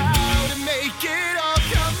know how to make it all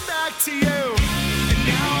come back to you. And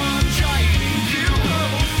now I'm driving you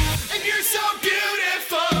home, and you're so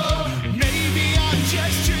beautiful. Maybe I'm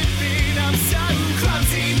just tripping, I'm so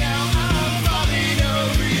clumsy now, I'm falling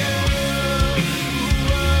over you.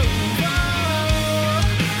 Whoa, whoa,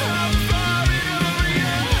 I'm falling over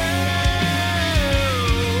you.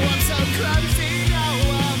 I'm so clumsy now,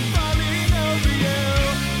 I'm falling over you.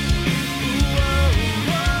 Whoa,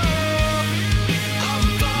 whoa, I'm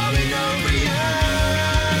falling over you.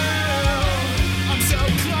 I'm so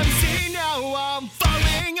clumsy now, I'm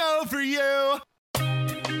falling over you.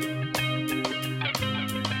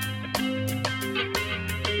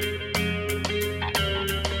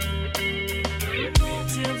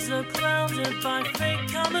 Motives are clouded by fake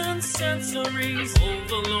common sensories,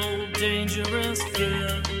 overload, dangerous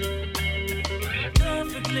fear.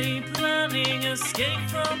 Perfectly planning escape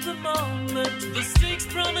from the moment. The stakes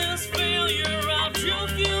promise failure of your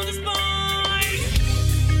fuel despite.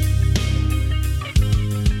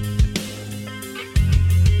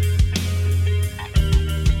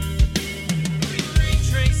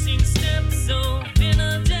 Retracing steps of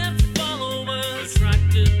inner depth followers,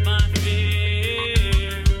 attracted by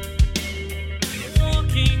fear.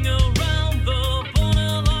 Walking around the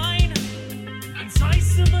borderline,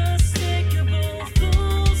 entice a mistakable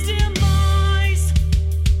fool's demise.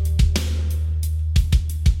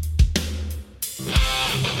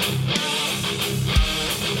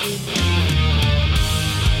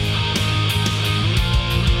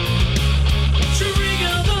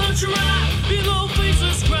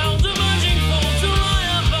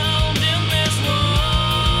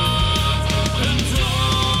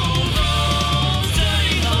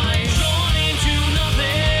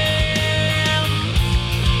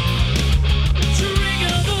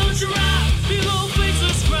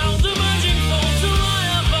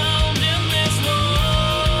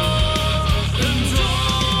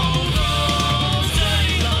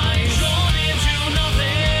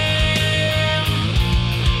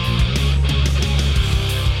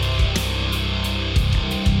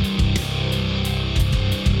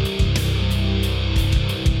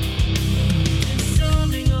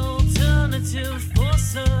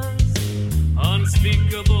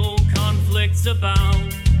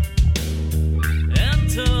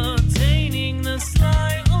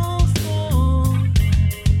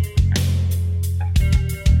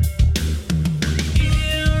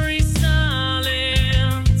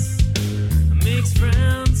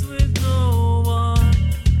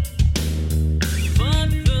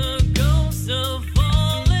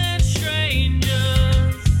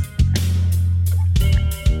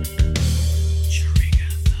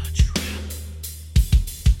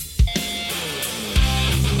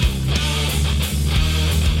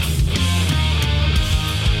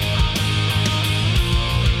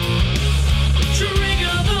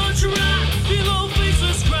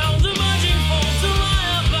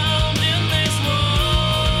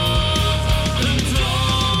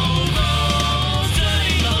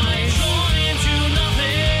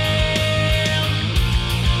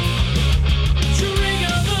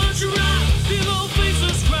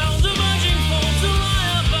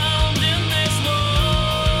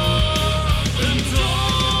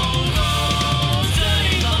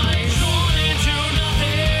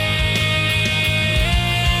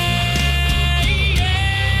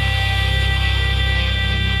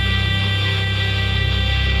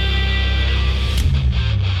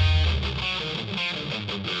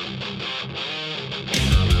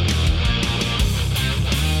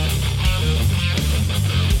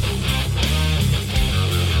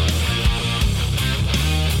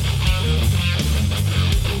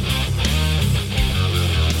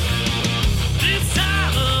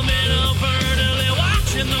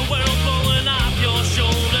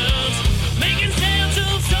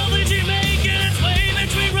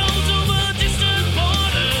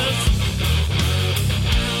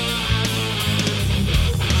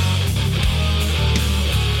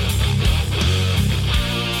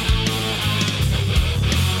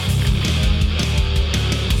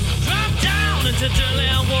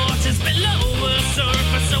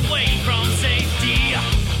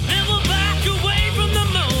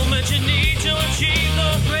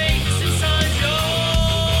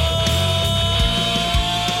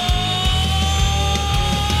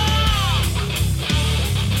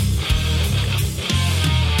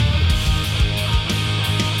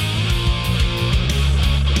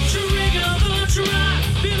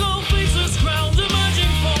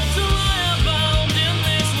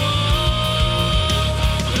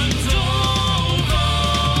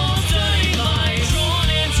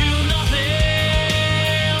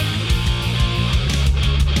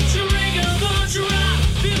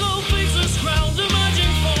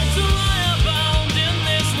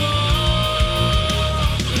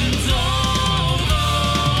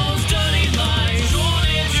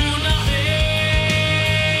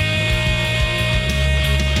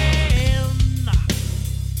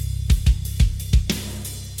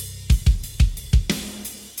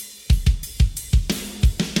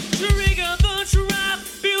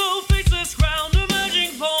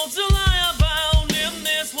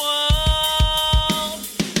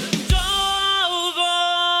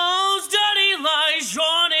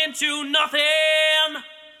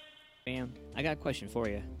 I got a question for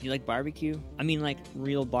you. Do you like barbecue? I mean like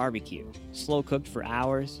real barbecue. Slow cooked for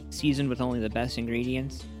hours, seasoned with only the best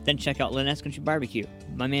ingredients? Then check out Lynette's Country Barbecue.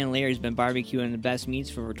 My man Larry's been barbecuing the best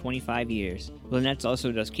meats for over 25 years. Lynette's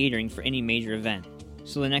also does catering for any major event.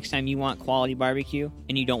 So the next time you want quality barbecue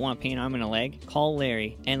and you don't want to pay an arm and a leg, call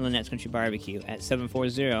Larry and Lynette's Country Barbecue at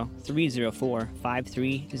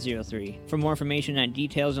 740-304-5303. For more information on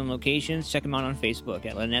details and locations, check them out on Facebook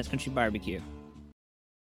at Lynette's Country Barbecue.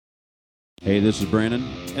 Hey, this is Brandon.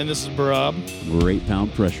 And this is Barab. We're 8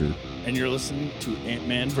 Pound Pressure. And you're listening to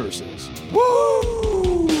Ant-Man Versus. Woo!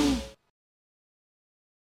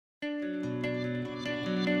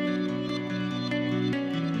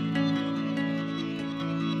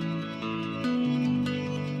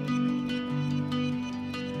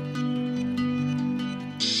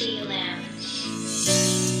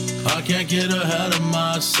 I can't get ahead of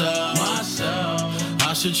myself.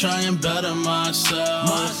 I should try and better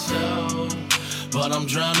myself. But I'm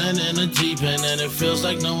drowning in the deep end and it feels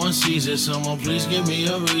like no one sees it. Someone please give me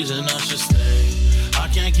a reason I should stay. I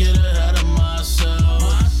can't get ahead of myself.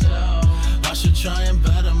 I should try and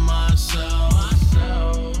better myself.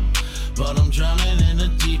 But I'm drowning in the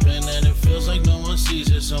deep end and it feels like no one sees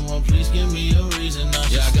it. Someone please give me a reason I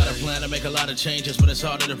should stay. I got a plan to make a lot of changes, but it's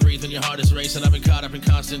harder to breathe when your heart is racing. I've been caught up in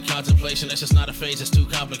constant contemplation. It's just not a phase, it's too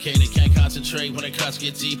complicated. Can't concentrate when the cuts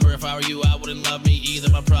get deeper. If I were you, I wouldn't love me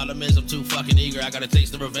either. My problem is I'm too fucking eager. I gotta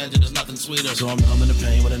taste the revenge and there's nothing sweeter. So I'm numbing the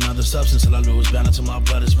pain with another substance till I lose balance and my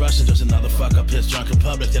blood is rushing. Just another fuck up pissed drunk in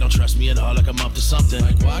public. They don't trust me at all, like I'm up to something.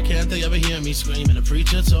 Like why can't they ever hear me screaming? The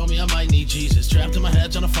preacher told me I might need Jesus. Trapped in my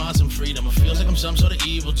head trying to find some freedom. It feels like I'm some sort of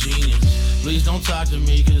evil genius. Please don't talk to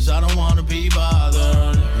me cause I don't wanna be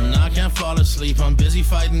bothered. And I can't fall asleep, I'm busy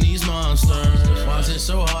fighting these monsters. Why is it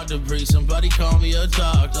so hard to breathe? Somebody call me a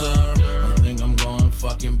doctor. I think I'm going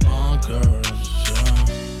fucking bonkers,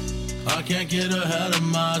 yeah. I can't get ahead of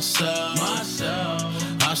myself.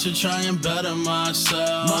 I should try and better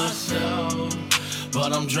myself.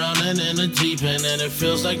 But I'm drowning in the deep end and it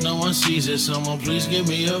feels like no one sees it. Someone please give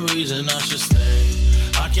me a reason I should stay.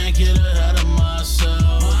 I can't get ahead of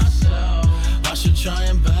myself. I should try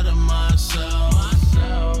and better myself.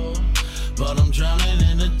 But I'm drowning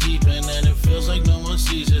in the deep end and it feels like no one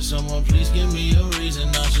sees it. Someone please give me a reason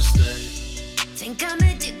I should stay. Think I'm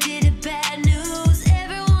addicted to bad news.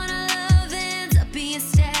 Everyone I love ends up being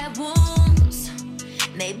stab wounds.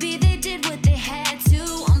 Maybe they did what they had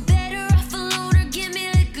to. I'm better off alone or give me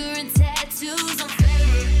liquor and tattoos. I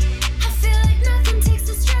feel like nothing takes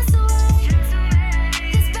the stress away.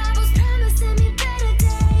 This Bible's promising me better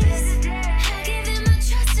days. I gave him my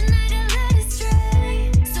trust and I got led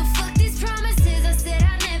astray. So fuck these promises I said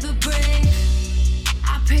I'd never break.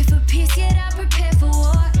 I pray for peace yet I prepare for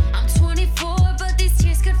war. I'm 24 but these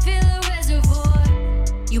tears could fill a reservoir.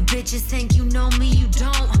 You bitches think you know me, you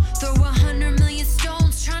don't. Throw 100 million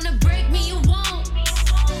stones trying to break me, you won't.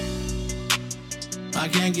 I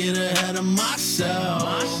can't get ahead of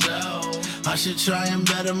myself. I should try and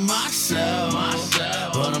better myself.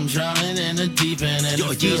 But I'm drowning in the deep end and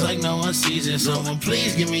it feels like no one sees it. Someone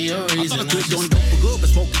please give me a reason I could only go for good, but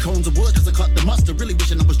smoking cones of wood cause I cut the mustard. Really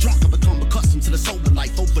wishing I was drunk, I become accustomed to the sober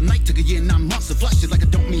life. Overnight took a year, 9 months to flush it like I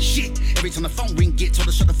don't mean shit. Every time the phone ring get told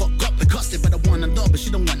her shut the fuck up and cussed it. But I want to love, but she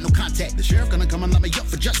don't want no contact. The sheriff gonna come and let me up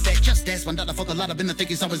for just that. Found out I fuck a lot, I've been to think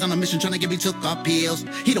he's always on a mission trying to get me took off pills.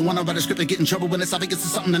 He don't wanna write a script and get in trouble when it's obvious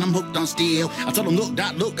it's something that I'm hooked on still. I told him look,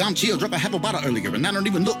 Doc, look, I'm chill. Drop a half a bottle earlier and I don't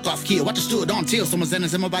even look off kill. I just stood on till someone's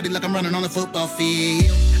in my body like I'm running on a football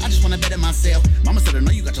field. I just wanna better myself. Mama said I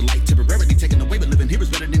know you got your life temporarily taken away, but living here is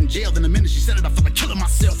better than jail. Then the minute she said it, I felt like killing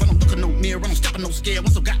myself. I don't look in no mirror, I don't step in no scale.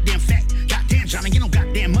 I'm so goddamn fat. Goddamn Johnny, you know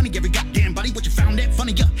goddamn money, every goddamn body. What you found that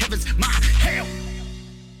funny? Your heavens, my hell.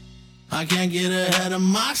 I can't get ahead of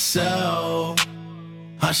myself.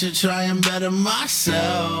 I should try and better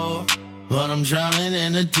myself. But I'm drowning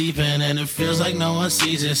in the deep end and it feels like no one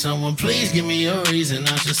sees it. Someone please give me a reason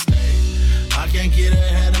I should stay. I can't get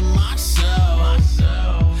ahead of myself.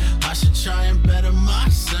 I should try and better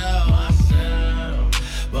myself.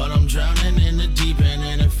 But I'm drowning in the deep end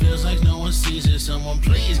and it feels like no one sees it. Someone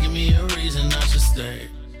please give me a reason I should stay.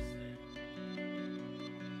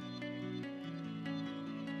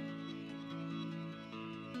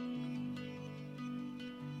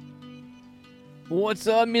 What's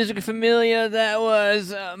up, Music Familia? That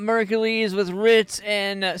was Mercules with Ritz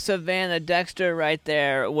and Savannah Dexter right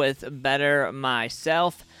there with Better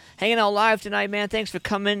Myself. Hanging out live tonight, man. Thanks for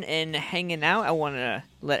coming and hanging out. I want to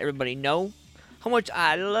let everybody know how much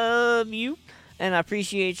I love you, and I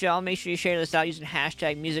appreciate y'all. Make sure you share this out using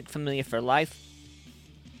hashtag MusicFamiliaForLife.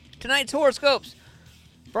 Tonight's horoscopes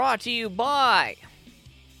brought to you by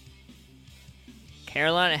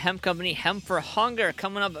Carolina Hemp Company Hemp for Hunger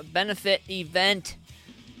coming up, a benefit event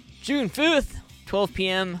June 5th, 12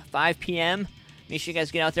 p.m., 5 p.m. Make sure you guys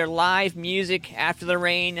get out there. Live music, After the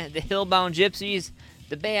Rain, the Hillbound Gypsies,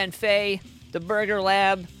 the band Faye, the Burger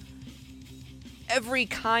Lab, every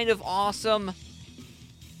kind of awesome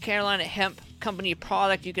Carolina Hemp Company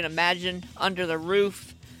product you can imagine under the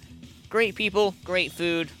roof. Great people, great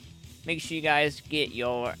food. Make sure you guys get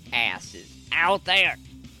your asses out there.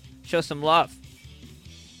 Show some love.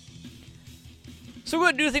 So we're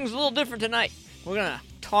going to do things a little different tonight. We're going to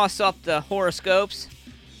toss up the horoscopes.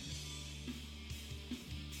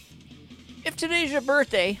 If today's your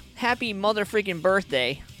birthday, happy mother-freaking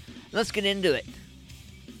birthday. Let's get into it.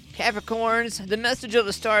 Capricorns, the message of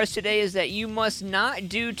the stars today is that you must not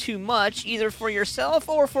do too much, either for yourself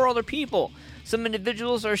or for other people. Some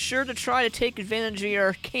individuals are sure to try to take advantage of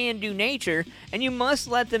your can-do nature, and you must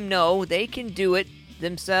let them know they can do it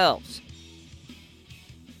themselves.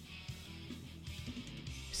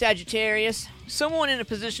 Sagittarius, someone in a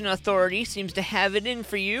position of authority seems to have it in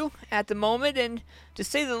for you at the moment, and to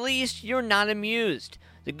say the least, you're not amused.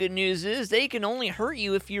 The good news is they can only hurt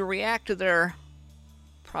you if you react to their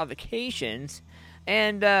provocations,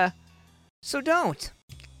 and so don't.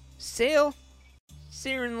 Sail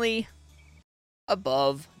serenely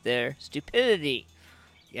above their stupidity.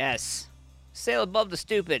 Yes, sail above the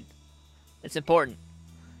stupid. It's important.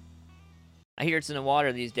 I hear it's in the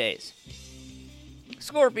water these days.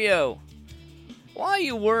 Scorpio, why are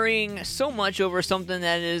you worrying so much over something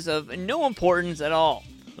that is of no importance at all?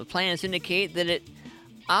 The planets indicate that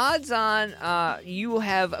odds on you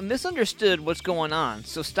have misunderstood what's going on.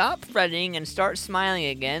 So stop fretting and start smiling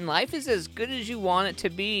again. Life is as good as you want it to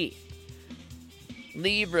be.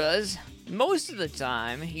 Libras, most of the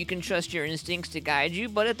time you can trust your instincts to guide you,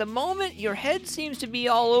 but at the moment your head seems to be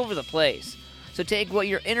all over the place. So take what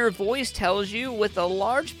your inner voice tells you with a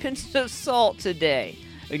large pinch of salt today.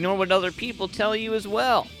 Ignore what other people tell you as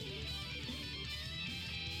well.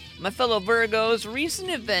 My fellow Virgos, recent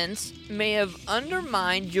events may have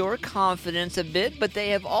undermined your confidence a bit, but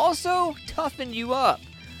they have also toughened you up,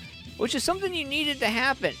 which is something you needed to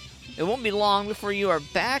happen. It won't be long before you are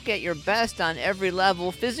back at your best on every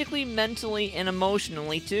level, physically, mentally, and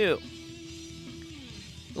emotionally too.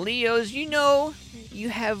 Leos, you know you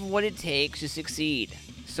have what it takes to succeed.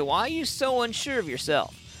 So why are you so unsure of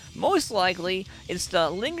yourself? Most likely, it's the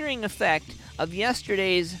lingering effect of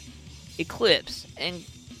yesterday's eclipse, and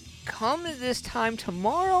come this time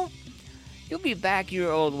tomorrow, you'll be back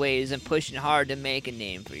your old ways and pushing hard to make a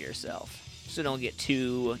name for yourself. So don't get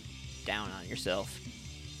too down on yourself.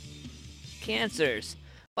 Cancers,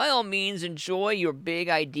 by all means enjoy your big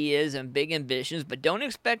ideas and big ambitions, but don't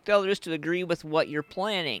expect others to agree with what you're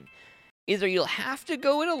planning. Either you'll have to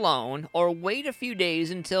go it alone or wait a few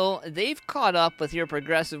days until they've caught up with your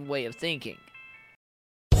progressive way of thinking.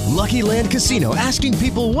 Lucky Land Casino, asking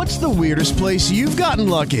people, what's the weirdest place you've gotten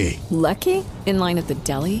lucky? Lucky? In line at the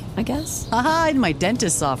deli, I guess? Aha, in my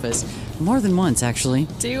dentist's office. More than once, actually.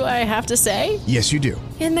 Do I have to say? Yes, you do.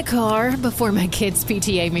 In the car before my kids'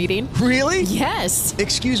 PTA meeting. Really? Yes.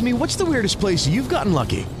 Excuse me, what's the weirdest place you've gotten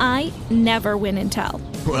lucky? I never win and tell.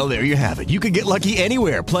 Well, there you have it. You can get lucky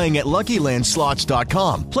anywhere, playing at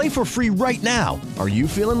LuckyLandSlots.com. Play for free right now. Are you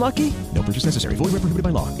feeling lucky? No purchase necessary. Void where prohibited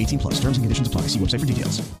by law. 18+. Terms and conditions apply. See website for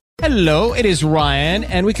details. Hello, it is Ryan,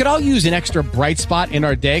 and we could all use an extra bright spot in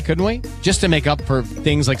our day, couldn't we? Just to make up for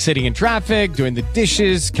things like sitting in traffic, doing the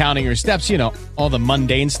dishes, counting your steps, you know, all the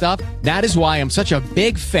mundane stuff. That is why I'm such a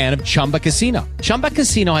big fan of Chumba Casino. Chumba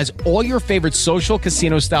Casino has all your favorite social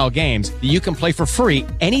casino-style games that you can play for free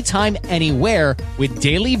anytime, anywhere with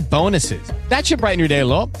daily bonuses. That should brighten your day a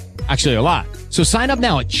little. Actually, a lot. So sign up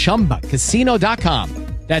now at ChumbaCasino.com.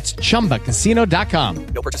 That's ChumbaCasino.com.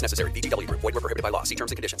 No purchase necessary. VGW Group. Void where prohibited by law. See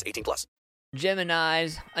terms and conditions. 18+.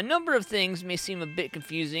 Geminis, a number of things may seem a bit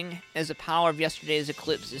confusing as the power of yesterday's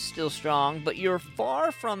eclipse is still strong, but you're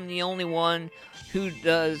far from the only one who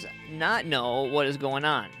does not know what is going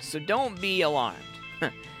on. So don't be alarmed.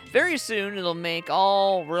 Very soon it'll make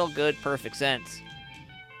all real good, perfect sense.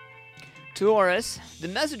 Taurus, the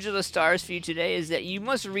message of the stars for you today is that you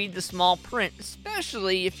must read the small print,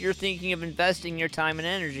 especially if you're thinking of investing your time and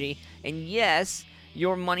energy, and yes,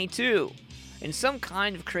 your money too, in some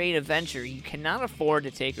kind of creative venture. You cannot afford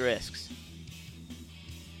to take risks.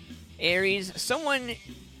 Aries, someone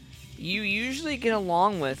you usually get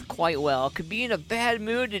along with quite well could be in a bad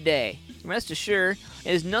mood today. Rest assured,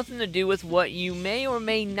 it has nothing to do with what you may or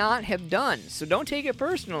may not have done, so don't take it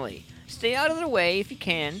personally. Stay out of their way if you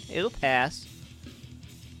can. It'll pass.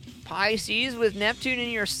 Pisces, with Neptune in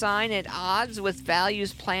your sign at odds with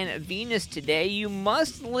values planet Venus today, you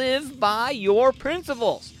must live by your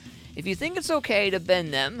principles. If you think it's okay to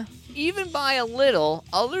bend them, even by a little,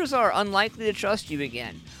 others are unlikely to trust you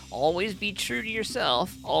again. Always be true to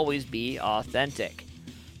yourself. Always be authentic.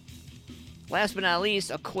 Last but not least,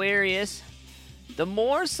 Aquarius. The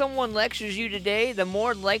more someone lectures you today, the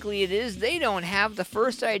more likely it is they don't have the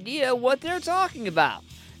first idea what they're talking about.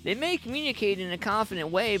 They may communicate in a confident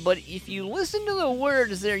way, but if you listen to the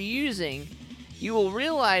words they're using, you will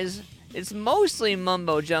realize it's mostly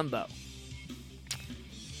mumbo jumbo.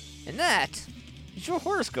 And that is your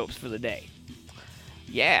horoscopes for the day.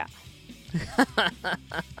 Yeah.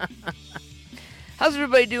 How's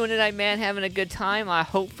everybody doing tonight, man? Having a good time? I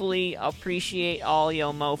hopefully appreciate all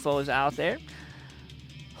yo mofos out there.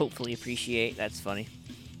 Hopefully appreciate. That's funny.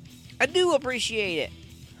 I do appreciate it.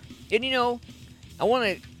 And you know, I want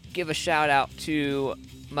to give a shout out to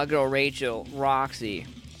my girl Rachel, Roxy.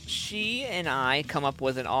 She and I come up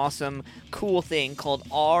with an awesome, cool thing called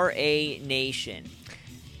RA Nation.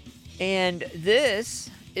 And this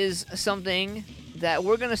is something that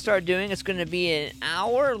we're going to start doing. It's going to be an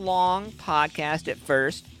hour-long podcast at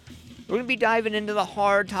first. We're going to be diving into the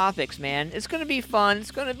hard topics, man. It's going to be fun.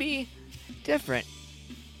 It's going to be different.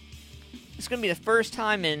 It's going to be the first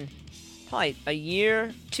time in probably a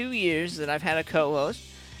year, 2 years that I've had a co-host.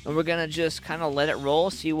 And we're going to just kind of let it roll,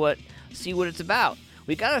 see what it's about.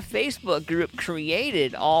 We got a Facebook group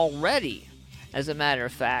created already, as a matter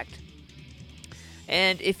of fact.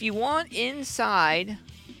 And if you want inside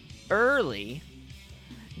early,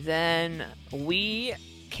 then we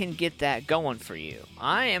can get that going for you.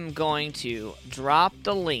 I am going to drop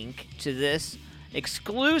the link to this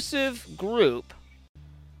exclusive group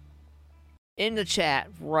in the chat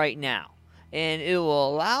right now. And it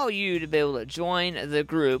will allow you to be able to join the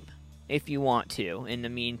group if you want to in the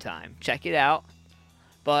meantime. Check it out.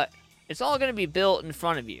 But it's all going to be built in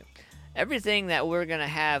front of you. Everything that we're going to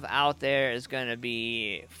have out there is going to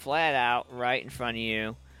be flat out right in front of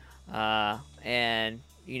you. And,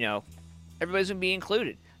 you know, everybody's going to be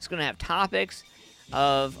included. It's going to have topics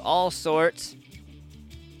of all sorts.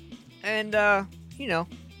 And, you know,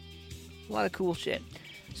 a lot of cool shit.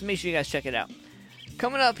 So make sure you guys check it out.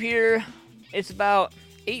 Coming up here, it's about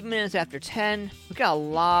 8 minutes after 10. We got a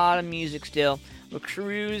lot of music still. We're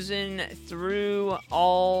cruising through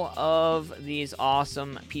all of these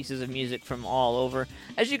awesome pieces of music from all over.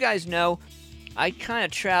 As you guys know, I kind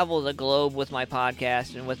of travel the globe with my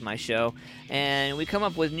podcast and with my show, and we come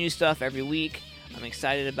up with new stuff every week. I'm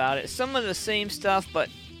excited about it. Some of the same stuff, but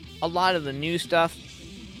a lot of the new stuff.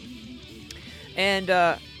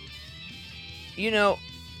 And, you know,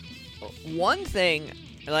 one thing,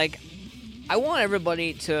 like, I want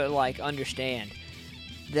everybody to, like, understand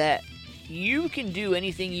that you can do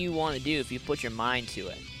anything you want to do if you put your mind to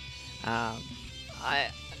it. I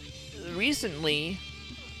recently,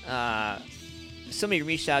 somebody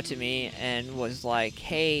reached out to me and was like,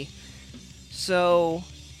 "Hey, so,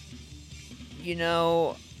 you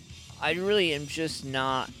know, I really am just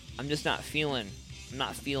not. I'm not feeling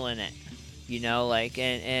it. You know, like,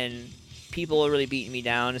 and people are really beating me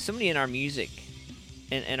down." And somebody in our music,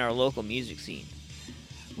 in our local music scene,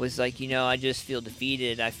 was like, you know, I just feel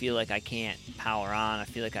defeated. I feel like I can't power on. I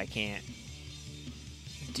feel like I can't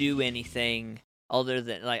do anything other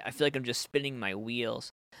than, like, I feel like I'm just spinning my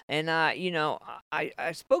wheels. And, you know,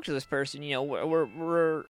 I spoke to this person. You know,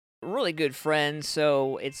 we're really good friends,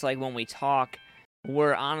 so it's like when we talk,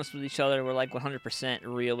 we're honest with each other. We're like 100%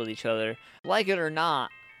 real with each other. Like it or not,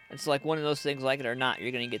 it's like one of those things, like it or not,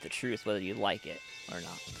 you're going to get the truth whether you like it or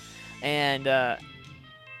not. And,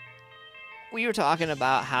 we were talking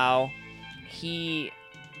about how he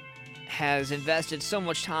has invested so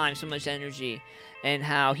much time, so much energy, and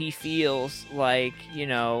how he feels like, you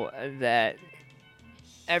know, that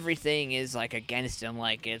everything is, like, against him,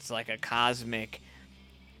 like it's like a cosmic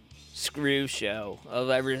screw show of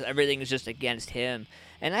everything is just against him.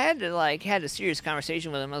 And I had a serious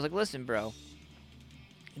conversation with him. I was like, listen, bro,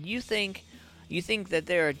 you think that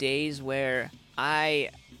there are days where I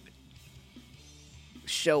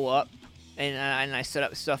show up and I set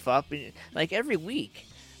up stuff up, like, every week.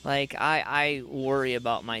 Like, I worry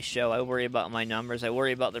about my show. I worry about my numbers. I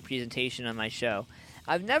worry about the presentation on my show.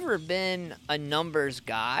 I've never been a numbers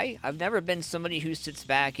guy. I've never been somebody who sits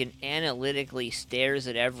back and analytically stares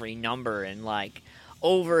at every number and, like,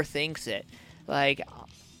 overthinks it. Like,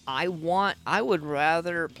 I would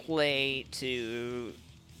rather play to,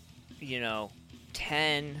 you know,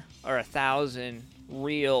 10 or 1,000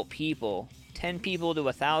 real people, 10 people to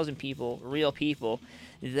 1,000 people, real people,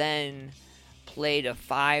 than play to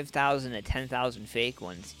 5,000 to 10,000 fake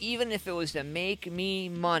ones. Even if it was to make me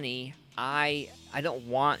money, I don't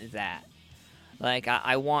want that. Like,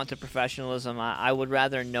 I want the professionalism. I would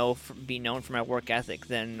rather be known for my work ethic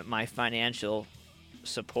than my financial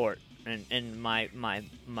support and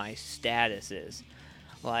my status is.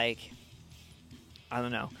 Like, I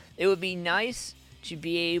don't know. It would be nice to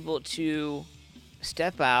be able to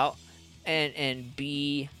step out and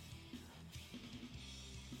be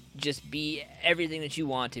everything that you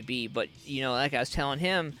want to be. But, you know, like I was telling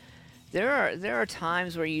him, there are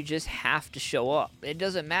times where you just have to show up. It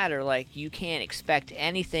doesn't matter. Like, you can't expect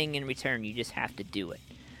anything in return. You just have to do it,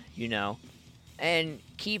 you know. And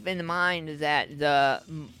keep in mind that the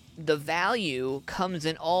value comes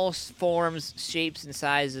in all forms, shapes, and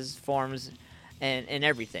sizes, forms, and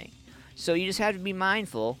everything. So you just have to be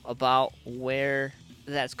mindful about where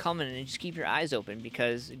that's coming and just keep your eyes open,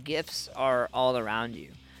 because gifts are all around you.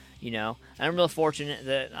 You know, and I'm real fortunate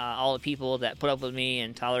that all the people that put up with me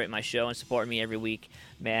and tolerate my show and support me every week,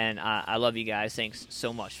 man, I love you guys. Thanks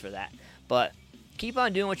so much for that. But keep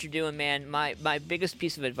on doing what you're doing, man. My biggest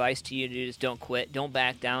piece of advice to you is don't quit. Don't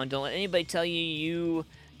back down. Don't let anybody tell you you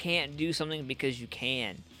can't do something, because you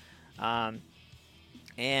can. And,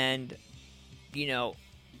 you know,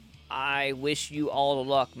 I wish you all the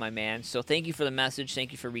luck, my man. So thank you for the message.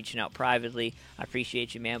 Thank you for reaching out privately. I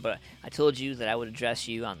appreciate you, man. But I told you that I would address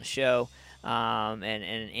you on the show and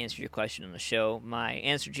answer your question on the show. My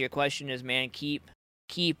answer to your question is, man, keep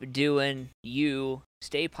doing you.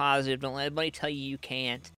 Stay positive. Don't let anybody tell you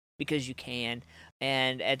can't, because you can.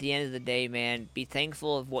 And at the end of the day, man, be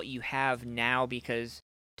thankful of what you have now, because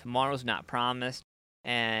tomorrow's not promised.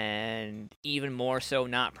 And even more so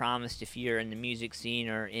not promised if you're in the music scene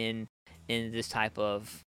or in this type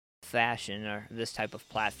of fashion or this type of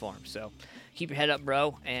platform. So keep your head up,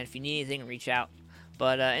 bro, and if you need anything, reach out.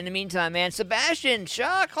 But in the meantime, man, Sebastian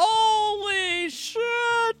Shock, holy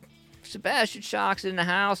shit, Sebastian Shock's in the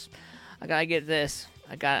house. I gotta get this.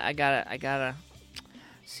 I gotta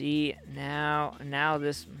see now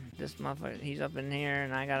this motherfucker, he's up in here,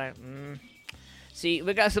 and I gotta see,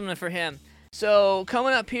 we got something for him. So,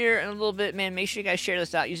 coming up here in a little bit, man, make sure you guys share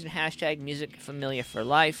this out using hashtag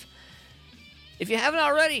MusicFamiliaForLife. If you haven't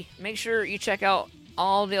already, make sure you check out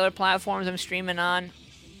all the other platforms I'm streaming on.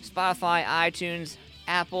 Spotify, iTunes,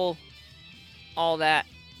 Apple, all that.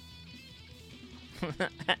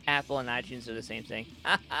 Apple and iTunes are the same thing.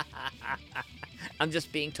 I'm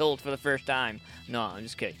just being told for the first time. No, I'm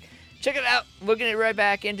just kidding. Check it out. We're going to get right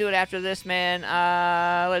back into it after this, man.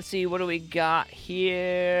 Let's see. What do we got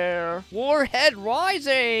here? Warhead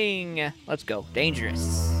Rising. Let's go.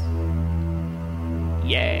 Dangerous.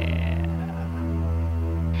 Yeah.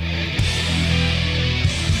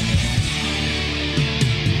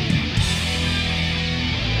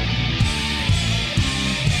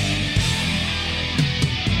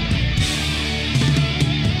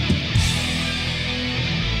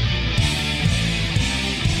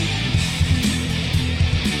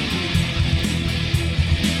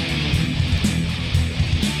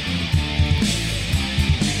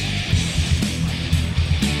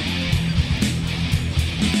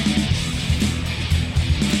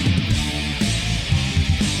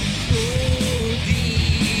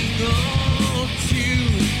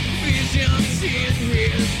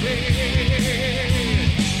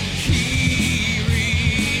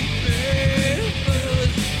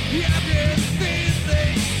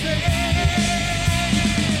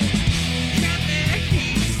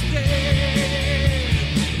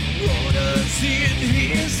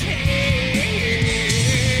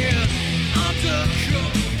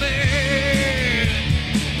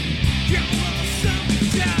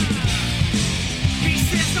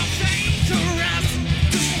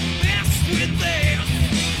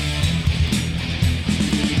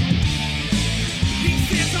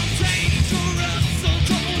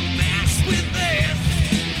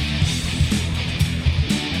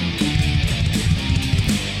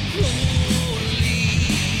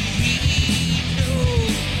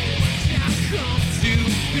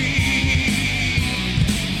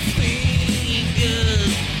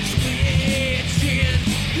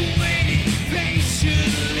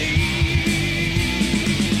 Patiently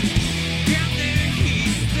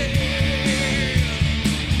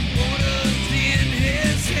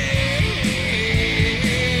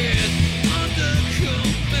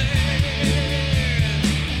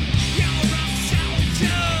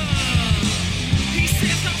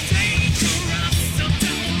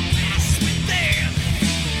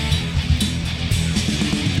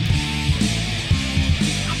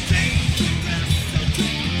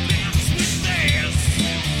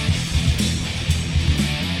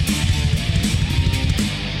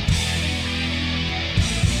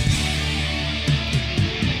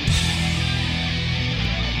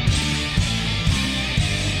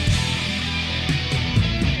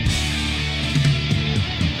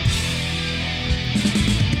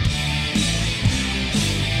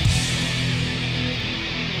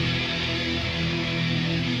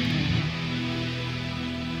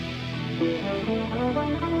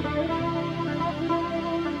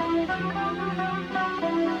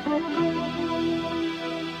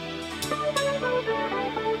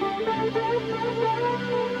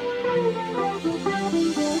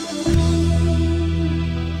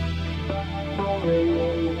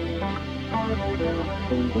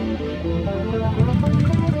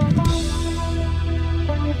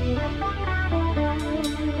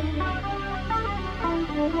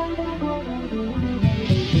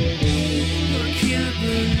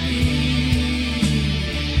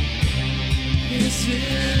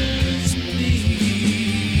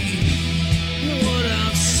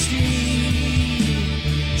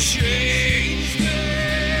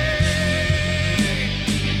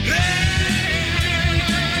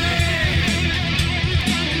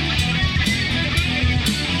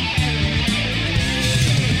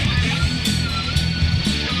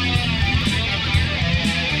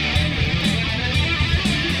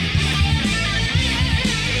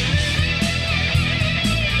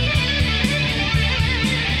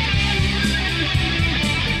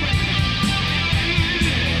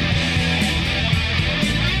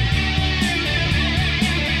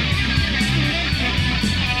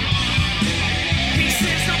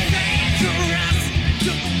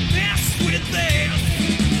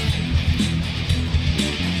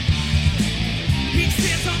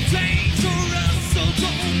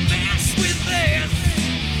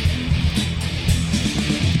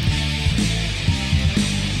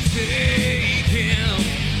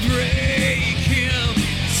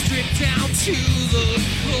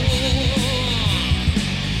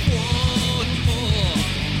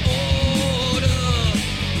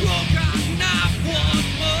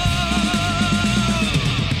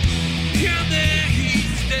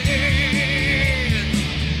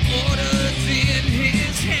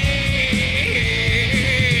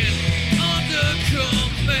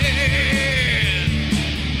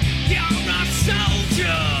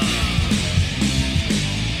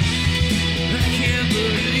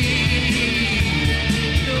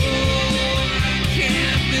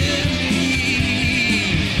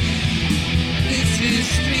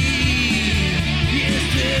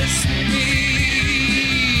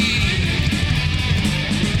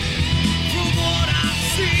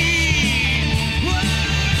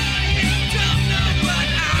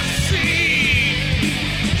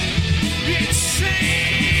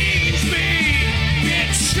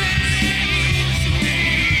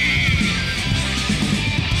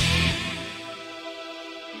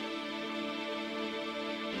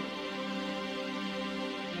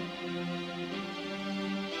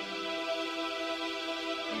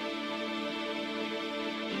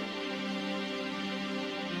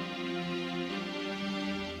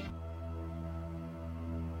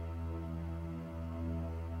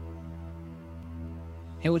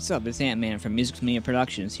Hey, what's up? It's Ant-Man from Music Media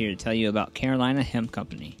Productions here to tell you about Carolina Hemp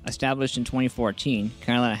Company. Established in 2014,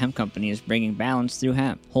 Carolina Hemp Company is bringing balance through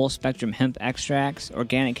hemp. Whole-spectrum hemp extracts,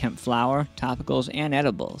 organic hemp flour, topicals, and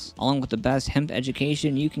edibles, along with the best hemp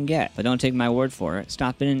education you can get. But don't take my word for it.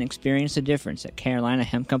 Stop in and experience the difference at Carolina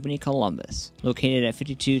Hemp Company, Columbus. Located at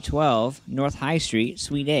 5212 North High Street,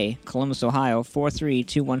 Suite A, Columbus, Ohio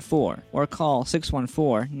 43214, or call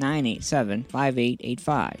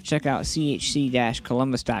 614-987-5885. Check out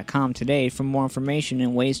chc-columbus.com today for more information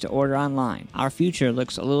and ways to order online. Our future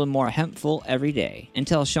looks a little more hempful every day. And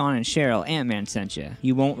tell Sean and Cheryl Ant-Man sent you.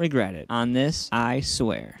 You won't regret it. On this, I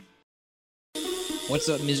swear. What's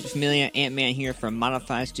up, Music Familia? Ant-Man here from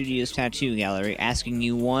Modified Studios Tattoo Gallery, asking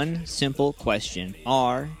you one simple question.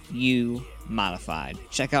 Are you modified?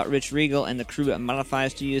 Check out Rich Regal and the crew at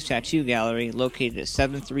Modified Studios Tattoo Gallery, located at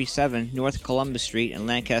 737 North Columbus Street in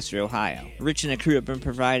Lancaster, Ohio. Rich and the crew have been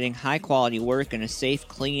providing high-quality work in a safe,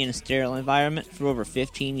 clean, and sterile environment for over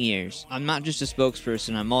 15 years. I'm not just a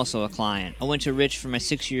spokesperson, I'm also a client. I went to Rich for my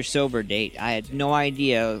 6-year sober date. I had no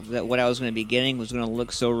idea that what I was going to be getting was going to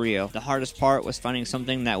look so real. The hardest part was finding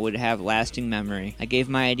something that would have lasting memory. I gave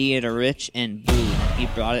my idea to Rich, and boom, he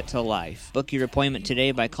brought it to life. Book your appointment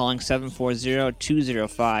today by calling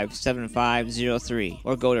 740-205-7503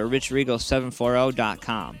 or go to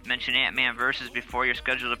richregal740.com. Mention Ant-Man Versus before your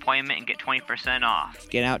scheduled appointment and get 20% off.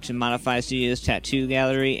 Get out to Modified Studios Tattoo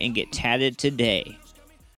Gallery and get tatted today.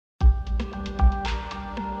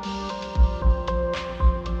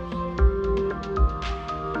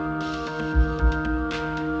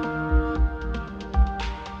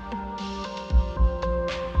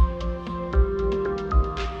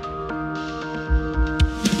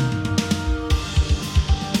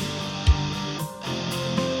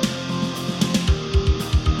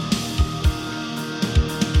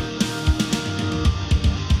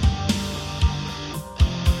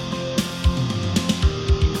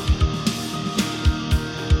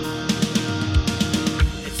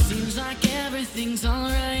 Everything's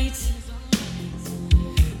alright,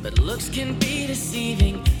 but looks can be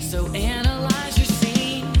deceiving, so analyze your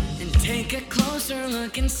scene and take a closer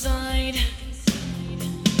look inside,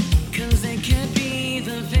 'cause they could be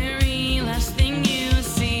the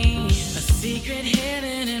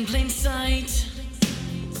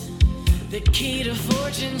The key to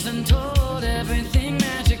fortunes untold, everything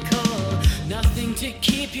magical. Nothing to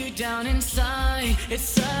keep you down inside. It's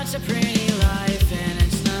such a pretty life, and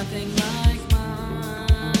it's nothing like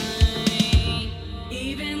mine.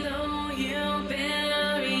 Even though you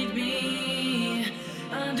buried me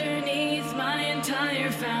underneath my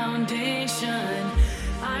entire foundation,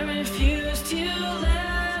 I refuse to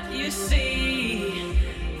let you see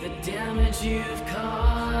the damage you've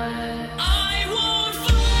caused. I won't fall.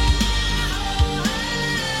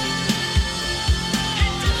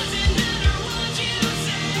 It doesn't matter what you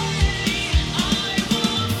say. I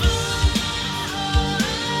won't fall.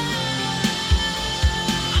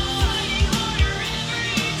 I'm fighting harder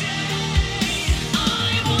every day.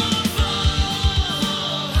 I won't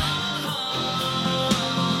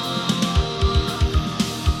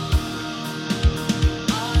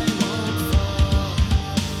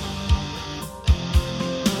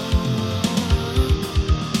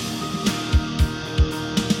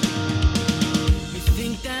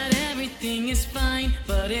is fine,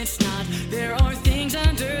 but it's not. There are things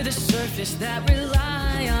under the surface that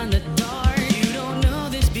rely on the dark. You don't know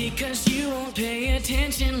this because you won't pay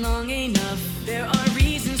attention long enough. There are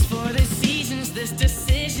reasons for the seasons. This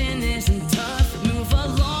decision isn't tough. Move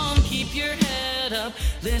along, keep your head up,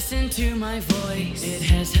 listen to my voice. It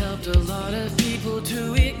has helped a lot of people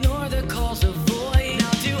to ignore the calls of void.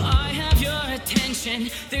 Now do I have your attention?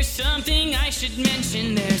 There's something I should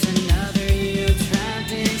mention. There's another you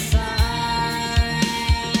trapped inside.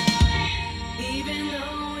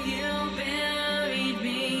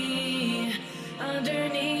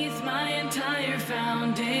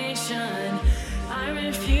 Foundation, I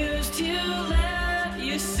refuse to let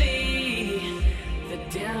you see the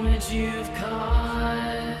damage you've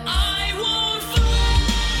caused. I won't fall.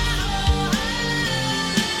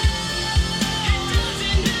 It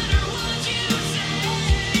doesn't matter what you say.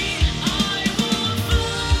 I won't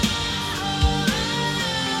fall.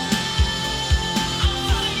 I'm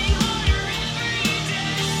fighting harder every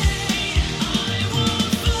day. I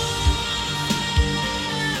won't fall.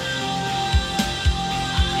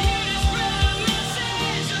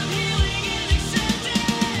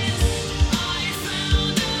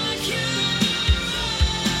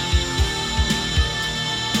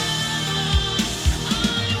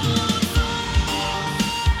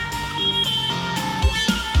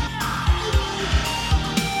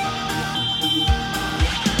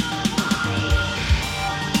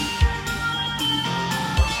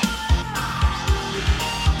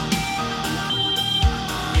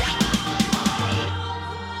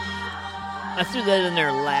 I threw that in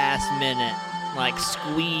there last minute, like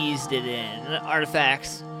squeezed it in.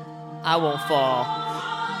 Artifacts, I Won't Fall.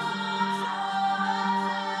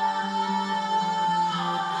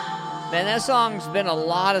 Man, that song's been a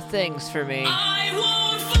lot of things for me.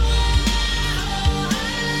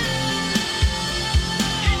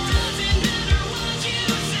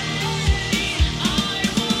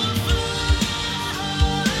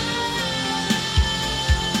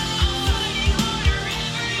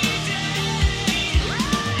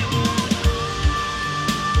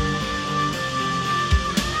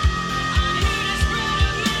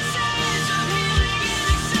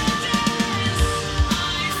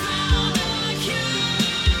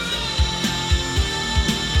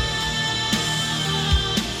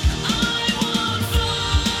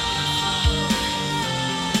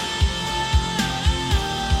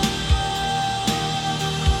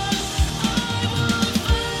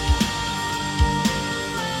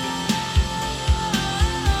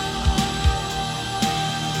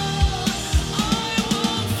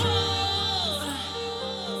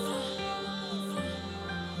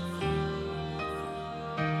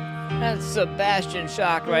 That's Sebastian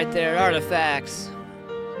Shock right there. Artifacts,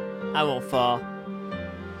 I Won't Fall.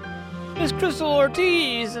 Miss Crystal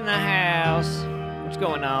Ortiz in the house. What's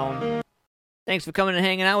going on? Thanks for coming and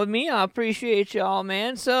hanging out with me. I appreciate y'all,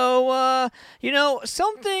 man. So,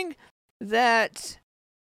 something that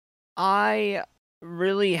I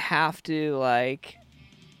really have to,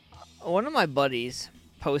 one of my buddies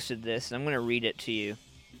posted this, and I'm going to read it to you.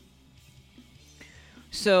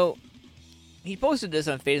 So, he posted this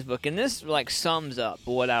on Facebook, and this, sums up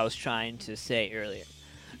what I was trying to say earlier.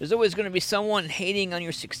 There's always going to be someone hating on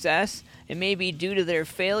your success, and maybe due to their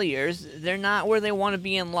failures, they're not where they want to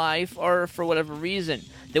be in life, or for whatever reason.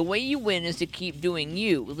 The way you win is to keep doing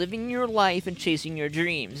you, living your life and chasing your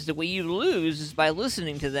dreams. The way you lose is by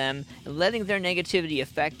listening to them and letting their negativity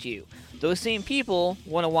affect you. Those same people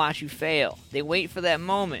want to watch you fail. They wait for that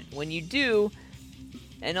moment. When you do,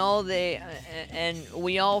 and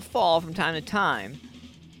we all fall from time to time,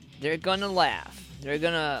 they're gonna laugh. They're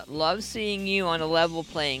gonna love seeing you on a level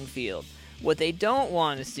playing field. What they don't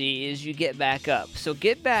want to see is you get back up. So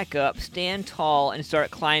get back up, stand tall, and start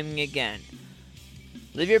climbing again.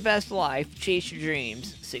 Live your best life, chase your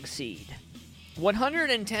dreams, succeed.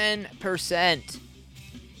 110%.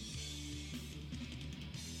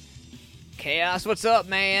 Chaos, what's up,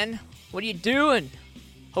 man? What are you doing?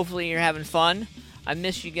 Hopefully you're having fun. I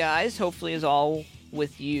miss you guys. Hopefully it's all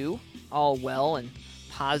with you. All well and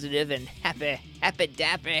positive and happy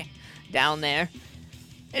dappy down there.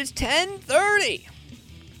 It's 10:30.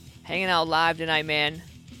 Hanging out live tonight, man.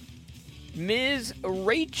 Ms.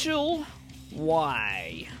 Rachel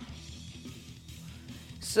Y.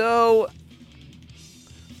 So,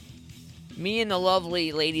 me and the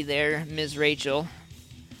lovely lady there, Ms. Rachel,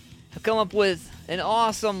 have come up with an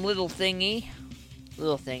awesome little thingy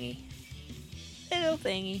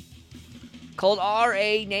called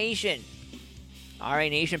RA Nation. RA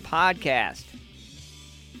Nation Podcast.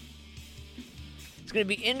 It's going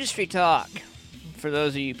to be industry talk for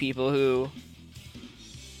those of you people who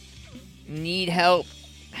need help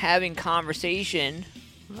having conversation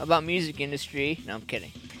about music industry. No, I'm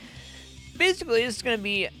kidding. Basically, this is going to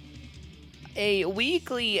be a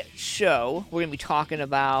weekly show. We're going to be talking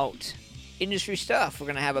about industry stuff. We're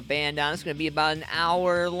going to have a band on. It's going to be about an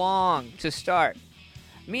hour long to start.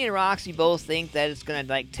 Me and Roxy both think that it's going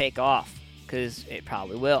to take off, because it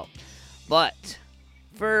probably will. But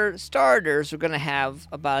for starters, we're going to have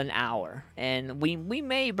about an hour. And we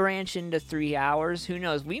may branch into 3 hours. Who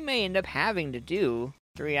knows? We may end up having to do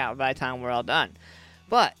 3 hours by the time we're all done.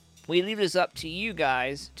 But we leave this up to you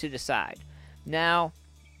guys to decide. Now,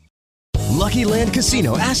 Lucky Land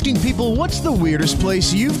Casino, asking people, what's the weirdest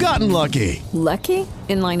place you've gotten lucky? Lucky?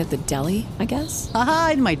 In line at the deli, I guess?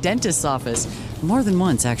 Aha, in my dentist's office. More than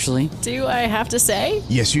once, actually. Do I have to say?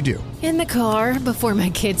 Yes, you do. In the car before my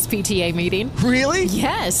kids' PTA meeting. Really?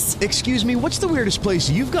 Yes. Excuse me, what's the weirdest place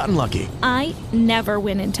you've gotten lucky? I never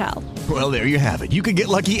win and tell. Well, there you have it. You can get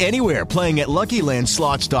lucky anywhere, playing at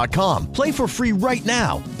LuckyLandSlots.com. Play for free right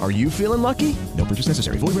now. Are you feeling lucky? No purchase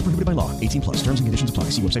necessary. Void where prohibited by law. 18 plus. Terms and conditions apply.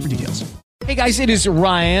 See website for details. Hey guys, it is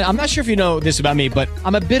Ryan. I'm not sure if you know this about me, but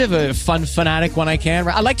I'm a bit of a fun fanatic when I can.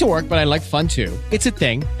 I like to work, but I like fun too. It's a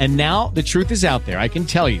thing. And now the truth is out there. I can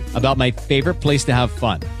tell you about my favorite place to have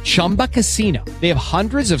fun. Chumba Casino. They have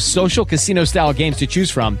hundreds of social casino style games to choose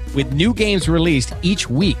from with new games released each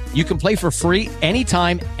week. You can play for free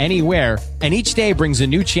anytime, anywhere. And each day brings a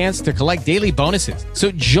new chance to collect daily bonuses. So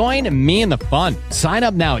join me in the fun. Sign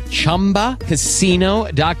up now at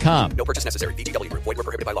ChumbaCasino.com. No purchase necessary. VGW Group. Void where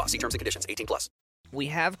prohibited by law. See terms and conditions. 18 plus. we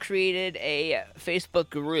have created a Facebook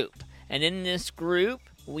group. And in this group,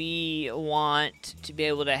 we want to be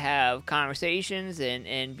able to have conversations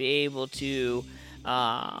and be able to,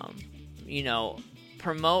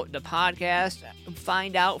 promote the podcast,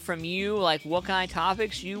 find out from you, like, what kind of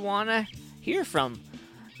topics you want to hear from.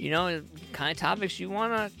 Kind of topics you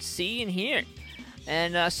want to see and hear.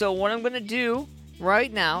 And so what I'm going to do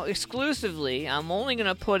right now, exclusively, I'm only going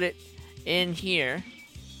to put it in here.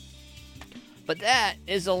 But that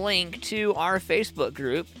is a link to our Facebook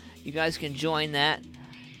group. You guys can join that.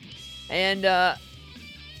 And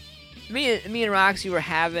me and Roxy were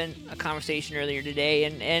having a conversation earlier today,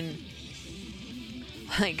 and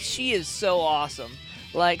like, she is so awesome.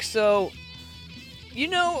 Like, so,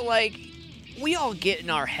 we all get in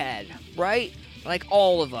our head, right? Like,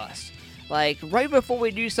 all of us. Like, right before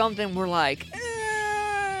we do something, we're like,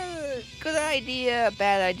 good idea,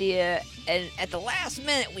 bad idea. And at the last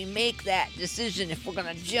minute, we make that decision if we're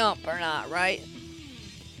going to jump or not, right?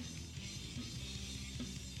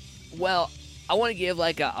 Well, I want to give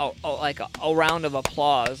like a round of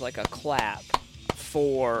applause, like a clap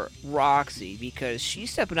for Roxy, because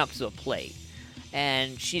she's stepping up to the plate.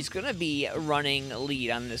 And she's going to be running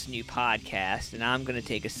lead on this new podcast, and I'm going to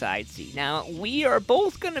take a side seat. Now, we are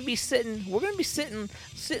both going to be sitting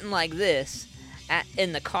like this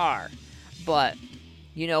in the car. But,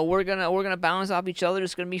 we're going to balance off each other.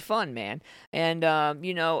 It's going to be fun, man. And,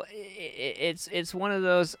 it's one of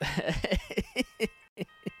those...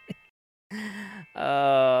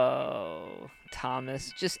 Oh,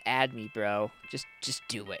 Thomas, just add me, bro. Just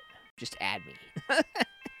do it. Just add me.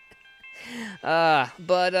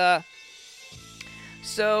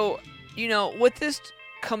 So, with this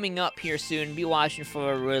coming up here soon, be watching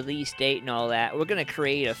for a release date and all that, we're going to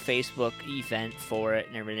create a Facebook event for it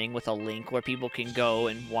and everything with a link where people can go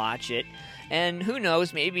and watch it. And who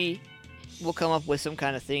knows, maybe we'll come up with some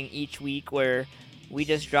kind of thing each week where we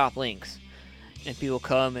just drop links and people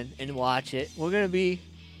come and watch it. We're going to be,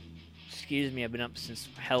 excuse me, I've been up since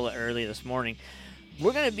hella early this morning.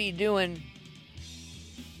 We're going to be doing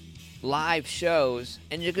live shows,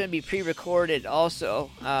 and they're going to be pre-recorded also.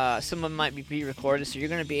 Some of them might be pre-recorded, so you're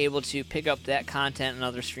going to be able to pick up that content on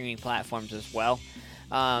other streaming platforms as well.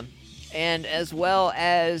 And as well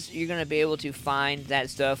as you're going to be able to find that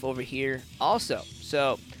stuff over here also.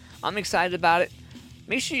 So I'm excited about it.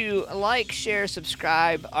 Make sure you like, share,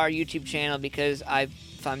 subscribe our YouTube channel, because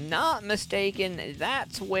if I'm not mistaken,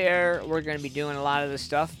 that's where we're going to be doing a lot of this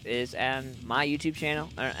stuff, is on my YouTube channel,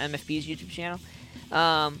 or MFP's YouTube channel.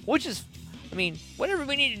 Which is, I mean, whatever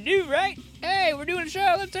we need to do, right? Hey, we're doing a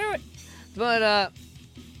show, let's do it. But,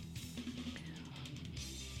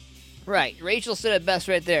 right, Rachel said it best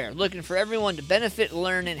right there. Looking for everyone to benefit,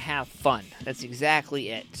 learn, and have fun. That's exactly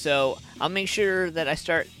it. So I'll make sure that I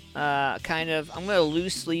start I'm going to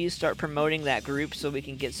loosely start promoting that group so we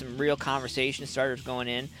can get some real conversation starters going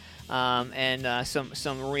in, and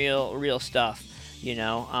some real stuff, you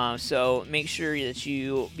know. So make sure that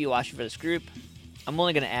you be watching for this group. I'm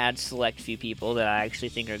only going to add select few people that I actually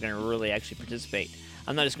think are going to really actually participate.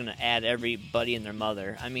 I'm not just going to add everybody and their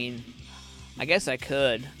mother. I mean, I guess I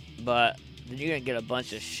could, but then you're going to get a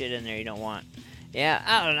bunch of shit in there you don't want. Yeah,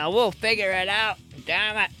 I don't know. We'll figure it out.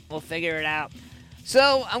 Damn it. We'll figure it out.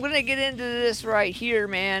 So, I'm going to get into this right here,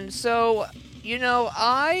 man. So, you know,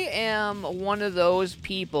 I am one of those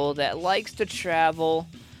people that likes to travel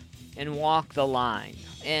and walk the line.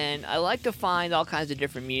 And I like to find all kinds of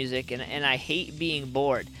different music, and I hate being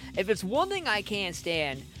bored. If it's one thing I can't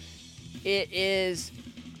stand, it is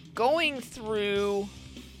going through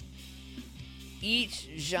each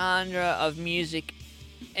genre of music,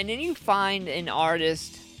 and then you find an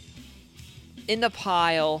artist in the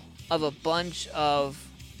pile of a bunch of,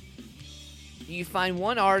 you find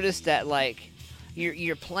one artist that, like,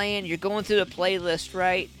 you're playing, you're going through the playlist,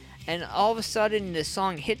 right? And all of a sudden the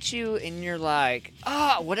song hits you and you're like,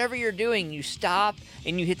 whatever you're doing, you stop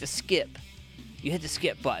and you hit the skip. You hit the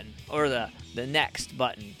skip button, or the next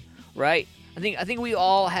button, right? I think we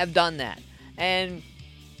all have done that. And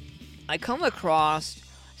I come across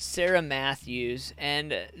Sarah Matthews,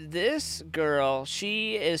 and this girl,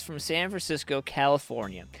 she is from San Francisco,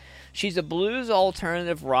 California. She's a blues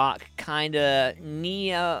alternative rock kind of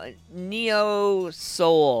neo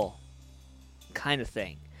soul kind of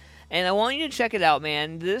thing. And I want you to check it out,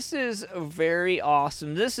 man. This is very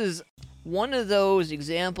awesome. This is one of those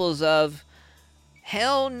examples of,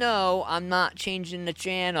 hell no, I'm not changing the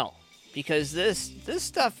channel. Because this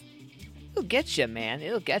stuff, it'll get you, man.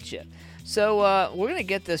 It'll get you. So we're going to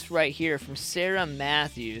get this right here from Sarah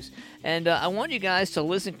Matthews. And I want you guys to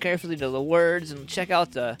listen carefully to the words and check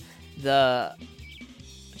out the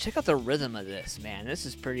rhythm of this, man. This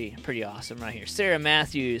is pretty awesome right here. Sarah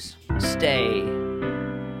Matthews, Stay.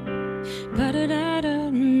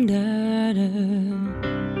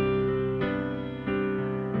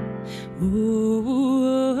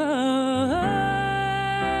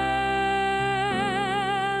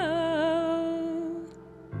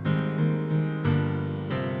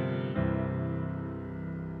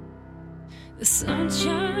 The sun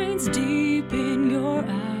shines deep in your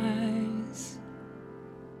eyes,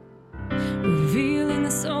 revealing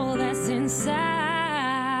the soul that's inside.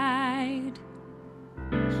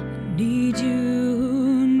 I need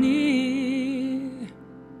you near.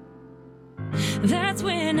 That's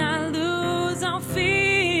when I lose all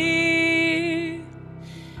fear.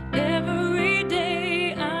 Every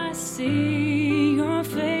day I see your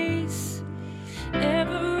face.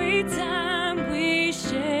 Every time we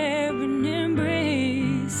share an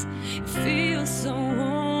embrace, it feels so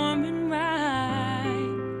warm and right.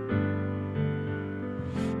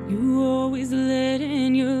 You always let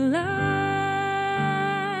in your light.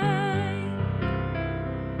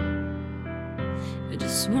 I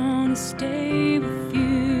just wanna stay with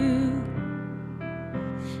you.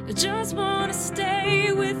 I just wanna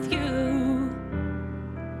stay with you.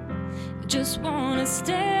 I just wanna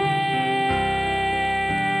stay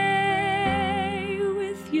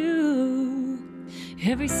with you.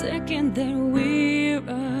 Every second that we're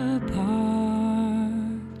apart,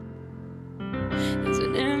 there's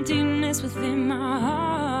an emptiness within my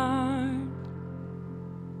heart.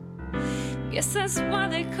 Guess that's why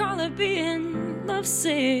they call it being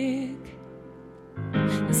lovesick.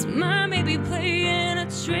 This mind may be playing a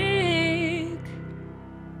trick.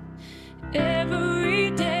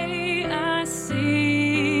 Every day I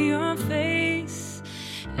see your face.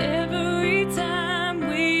 Every time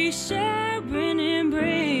we share an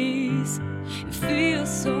embrace, it feels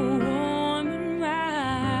so warm and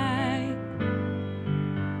right.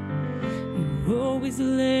 You always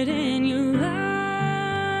let in your light.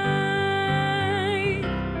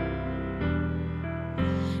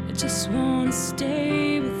 I just wanna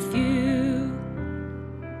stay with you.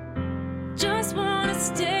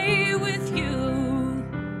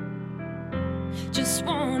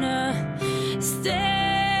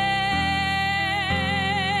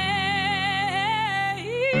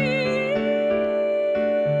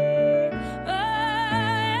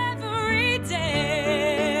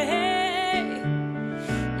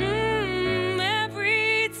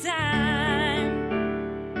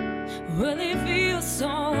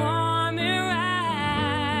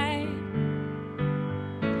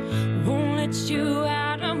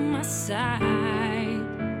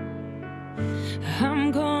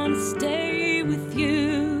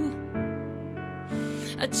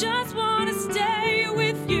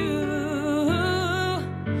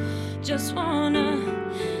 just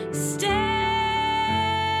wanna stay.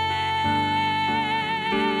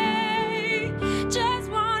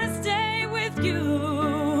 Just wanna stay with you.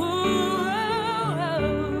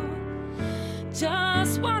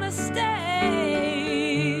 Just wanna stay.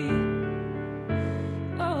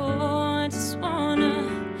 Oh, I just wanna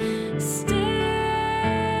stay.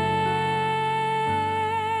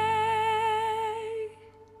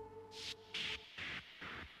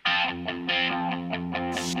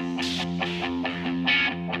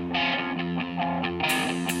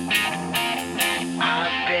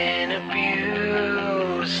 I've been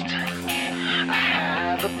abused. I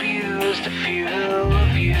have abused a few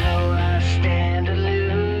of you. I stand to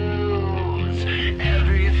lose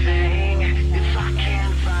everything if I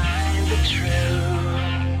can't find the truth.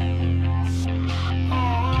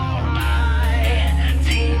 All my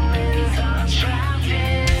demons are trapped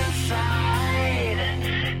inside.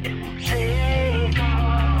 It will take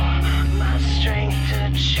all my strength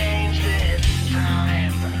to change this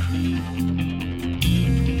time.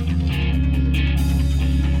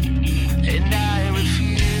 And I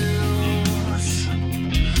refuse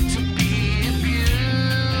to be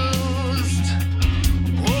abused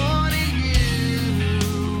or to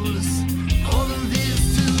use all of this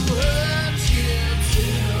to hurt you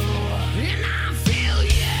too. And I feel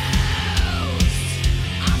used.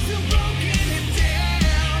 I feel broken and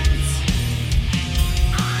damned.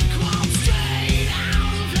 I crawled straight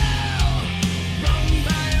out of hell, wrung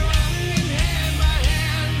by wrong and hand by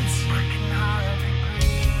hand. I can hardly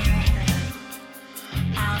breathe.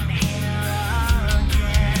 I'm here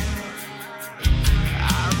again.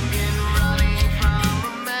 I've been running from a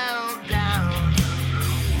meltdown.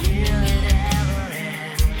 Will it ever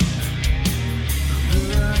end?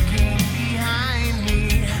 Looking behind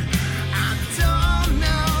me, I don't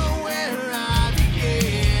know where I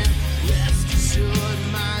begin. Rest assured,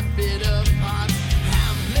 my bitter parts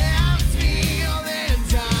have left me all their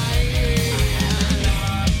dying.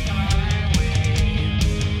 Lost my way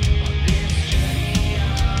on this journey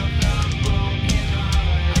of the broken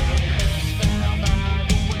hearted, fell by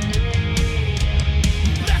the way.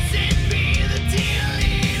 Blessed be the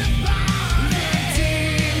dearly departed. The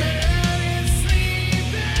demon is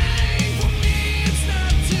sleeping. For me, it's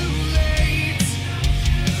not too late.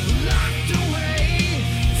 Locked away,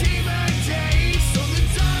 day by day, so the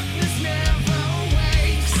darkness never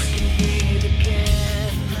wakes. I can breathe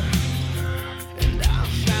again, and I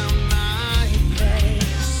found my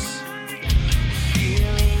place.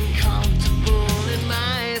 Feeling comfortable in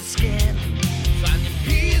my skin, finding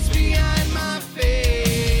peace behind my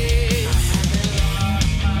face. I haven't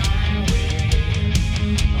lost my way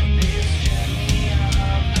on this journey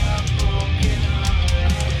of the broken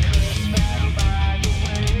hearted, fell by the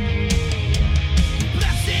way.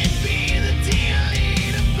 Blessed be the dearly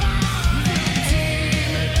departed. The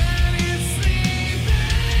demon is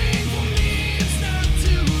sleeping. For me, it's not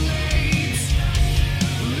too late.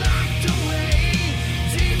 Locked away,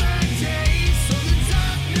 day by day, so the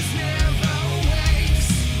darkness never wakes.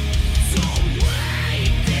 Don't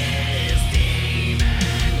wake this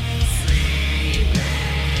demon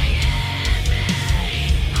sleeping in me.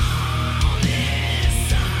 All this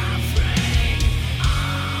suffering,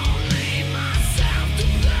 only myself to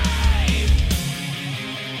blame.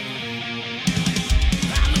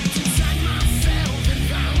 I looked inside myself and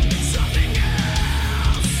found something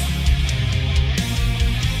else.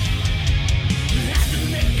 Had to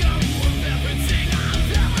let go of everything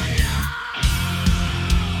I've ever known.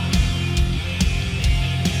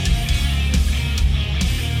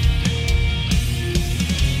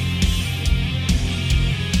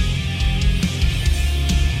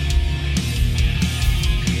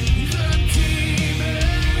 The demon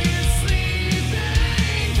is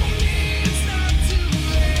sleeping. For me, it's not too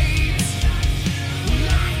late.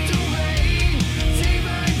 Locked away, day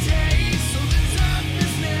by day, so the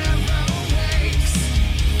darkness never wakes.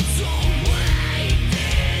 Don't wake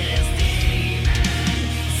this demon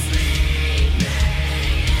sleeping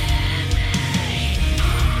in me.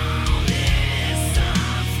 All this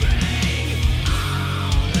suffering,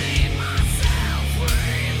 only myself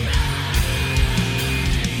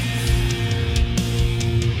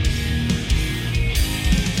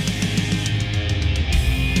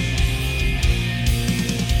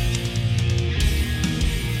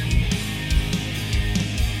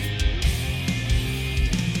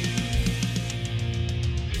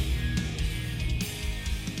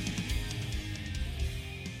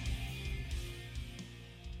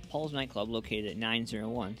Paul's Nightclub, located at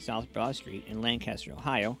 901 South Broad Street in Lancaster,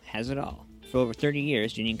 Ohio, has it all. For over 30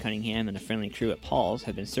 years, Janine Cunningham and a friendly crew at Paul's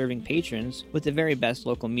have been serving patrons with the very best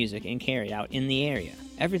local music and carry-out in the area.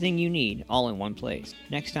 Everything you need, all in one place.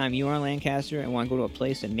 Next time you are in Lancaster and want to go to a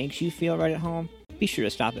place that makes you feel right at home, be sure to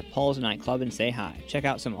stop at Paul's Nightclub and say hi. Check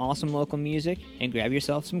out some awesome local music and grab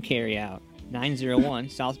yourself some carry-out. 901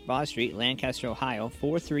 South Broad Street, Lancaster, Ohio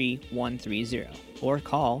 43130. Or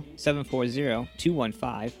call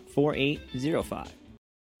 740-215-4805.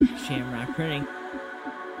 Shamrock Printing.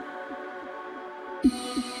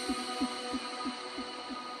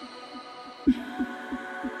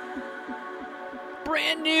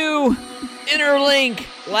 Brand new Interlink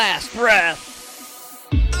Last Breath.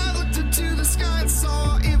 I looked into the sky and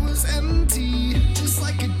saw it was empty, just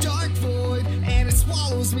like a dark void, and it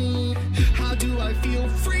swallows me. How do I feel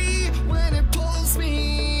free when it pulls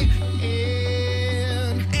me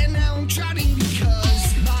in? And now I'm drowning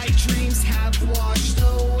because my dreams have washed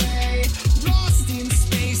away, lost in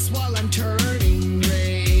space while I'm turning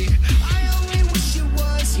gray. I only wish it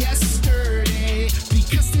was yesterday,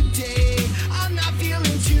 because today I'm not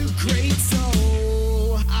feeling too great, so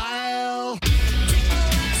I'll take my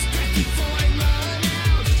last breath before I run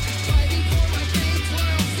out, fighting for my faith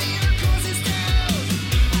while fear closes down.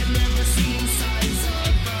 I've never seen signs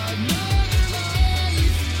of another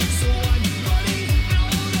life, so I'm running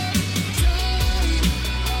out of time.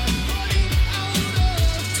 I'm running out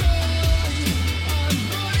of time. I'm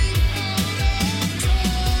running out of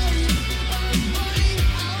time. I'm running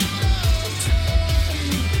out of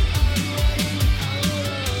time.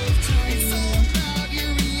 It's all about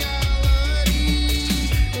your reality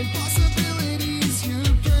and possibilities you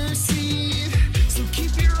perceive. So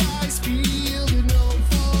keep your eyes peeled and don't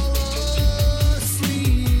fall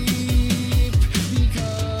asleep,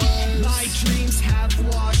 because my dreams have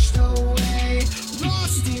washed away,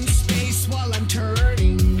 lost in space while I'm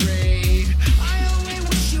turning gray. I only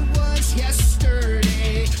wish it was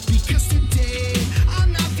yesterday, because today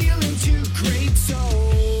I'm not feeling too great, so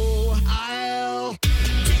I'll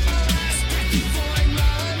take my last breath before I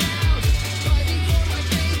run out, fighting for my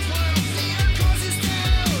faith while fear closes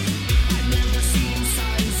down. I've never seen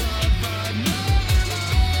signs of another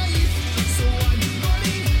life, so I'm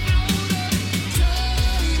running out of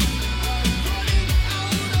time.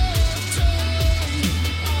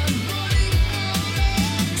 I'm running out of time. I'm running out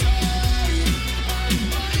of time. I'm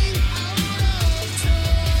running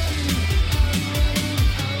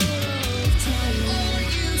out of time. Are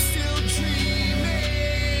you still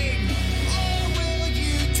dreaming? Or will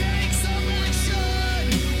you take some action?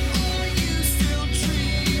 Are you still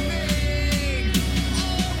dreaming?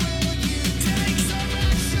 Or will you take some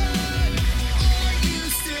action? Are you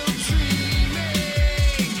still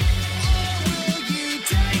dreaming? Or will you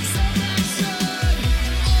take some action?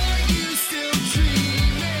 Are you still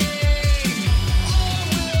dreaming? Or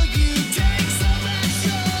will you take some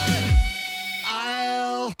action?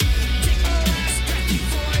 I'll take my last breath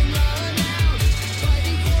before I run out,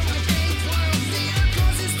 fighting for my faith while fear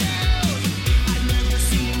closes down. I've never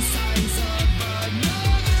seen signs of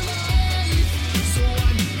another life, so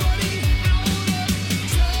I'm running out of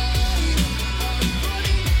time. I'm running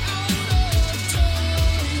out of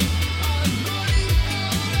time. I'm running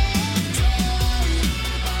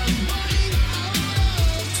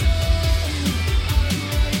out of time. I'm running out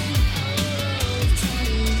of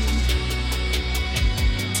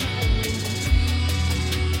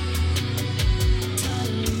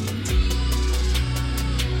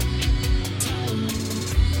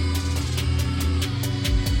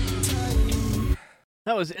time.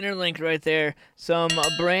 That was Interlink right there. Some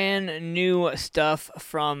brand new stuff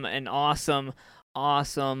from an awesome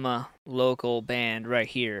local band right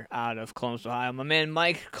here out of Columbus, Ohio. My man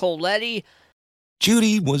Mike Coletti.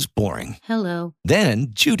 Judy was boring. Hello. Then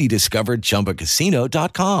Judy discovered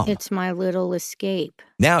ChumbaCasino.com. It's my little escape.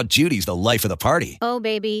 Now Judy's the life of the party. Oh,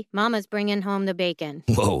 baby, mama's bringing home the bacon.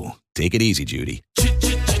 Whoa, take it easy, Judy.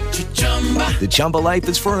 The Chumba life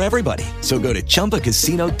is for everybody. So go to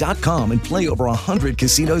ChumbaCasino.com and play over 100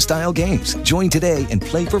 casino-style games. Join today and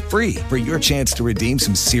play for free for your chance to redeem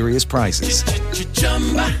some serious prizes.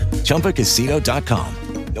 ChumbaCasino.com.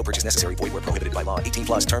 No purchase necessary. Void where prohibited by law. 18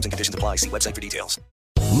 plus terms and conditions apply. See website for details.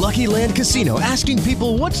 Lucky Land Casino, asking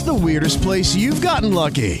people, what's the weirdest place you've gotten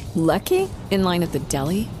lucky? Lucky? In line at the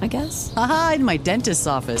deli, I guess? Aha, in my dentist's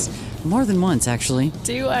office. More than once, actually.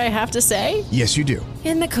 Do I have to say? Yes, you do.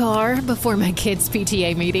 In the car before my kids'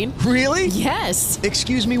 PTA meeting. Really? Yes.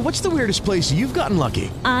 Excuse me, what's the weirdest place you've gotten lucky?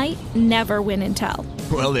 I never win and tell.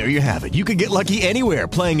 Well, there you have it. You can get lucky anywhere,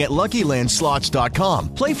 playing at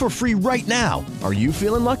LuckyLandSlots.com. Play for free right now. Are you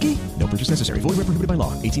feeling lucky? No purchase necessary. Void where prohibited by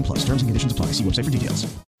law. 18 plus. Terms and conditions apply. See website for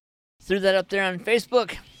details. Threw that up there on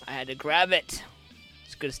Facebook. I had to grab it.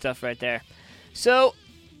 It's good stuff right there. So,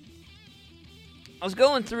 I was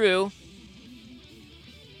going through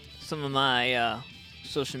some of my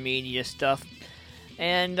social media stuff,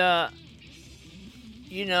 and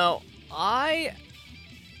you know, I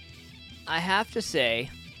have to say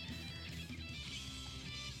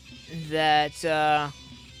that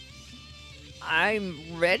I am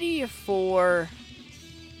ready for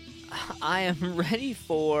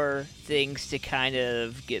things to kind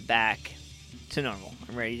of get back to normal.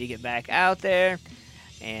 I'm ready to get back out there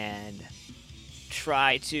and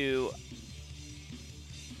try to,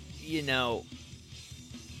 you know,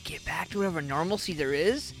 get back to whatever normalcy there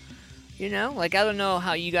is. You know, like, I don't know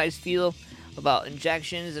how you guys feel about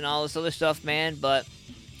injections and all this other stuff, man, but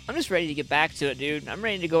I'm just ready to get back to it, dude. I'm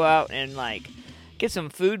ready to go out and, like, get some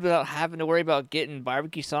food without having to worry about getting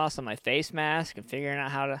barbecue sauce on my face mask and figuring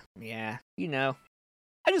out how to, yeah, you know.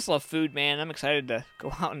 I just love food, man. I'm excited to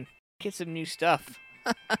go out and get some new stuff.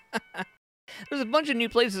 There's a bunch of new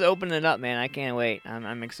places opening up, man. I can't wait.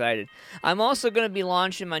 I'm excited. I'm also going to be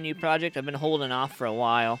launching my new project. I've been holding off for a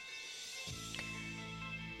while.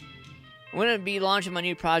 I'm going to be launching my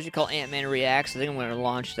new project called Ant-Man Reacts. I think I'm going to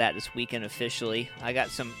launch that this weekend officially. I got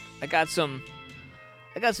some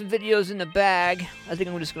videos in the bag. I think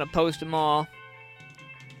I'm just going to post them all.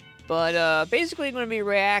 But basically I'm going to be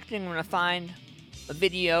reacting. I'm going to find a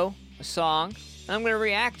video, a song, and I'm going to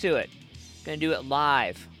react to it. I'm going to do it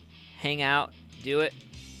live. Hang out, do it,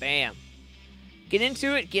 bam. Get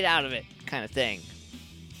into it, get out of it, kind of thing.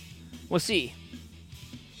 We'll see.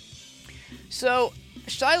 So,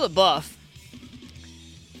 Shia LaBeouf,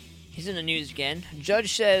 he's in the news again.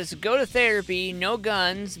 Judge says, go to therapy, no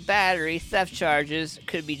guns, battery, theft charges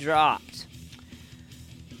could be dropped.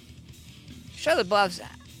 Shia LaBeouf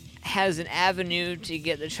has an avenue to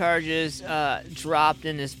get the charges dropped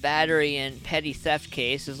in this battery and petty theft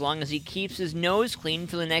case as long as he keeps his nose clean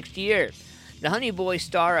for the next year. The Honey Boy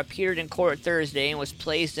star appeared in court Thursday and was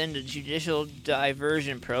placed in the judicial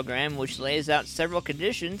diversion program, which lays out several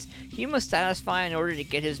conditions he must satisfy in order to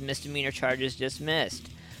get his misdemeanor charges dismissed.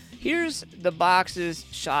 Here's the boxes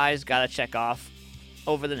Shia's got to check off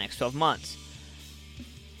over the next 12 months.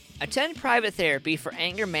 Attend private therapy for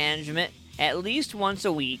anger management at least once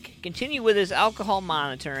a week. Continue with his alcohol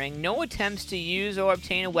monitoring. No attempts to use or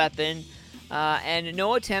obtain a weapon. And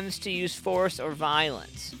no attempts to use force or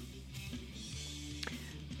violence.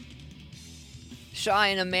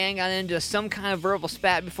 Shia and a man got into some kind of verbal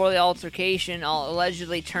spat before the altercation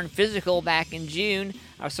allegedly turned physical back in June.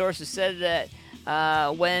 Our sources said that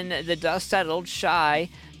when the dust settled, Shia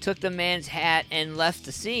took the man's hat and left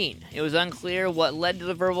the scene. It was unclear what led to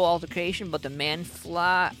the verbal altercation, but the man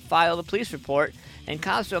filed a police report, and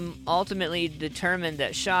cops ultimately determined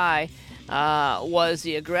that Shia was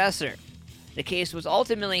the aggressor. The case was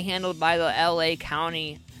ultimately handled by the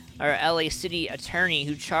LA City attorney,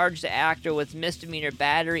 who charged the actor with misdemeanor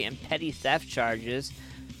battery and petty theft charges.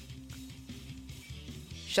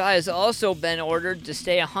 Shia has also been ordered to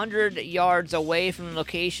stay 100 yards away from the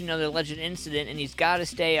location of the alleged incident, and he's got to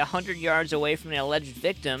stay 100 yards away from the alleged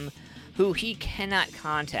victim, who he cannot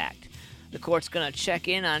contact. The court's going to check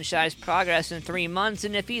in on Shia's progress in 3 months,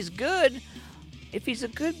 and if he's a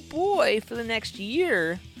good boy for the next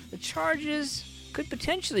year, the charges could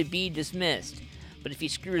potentially be dismissed. But if he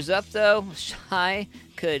screws up, though, Shia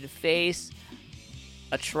could face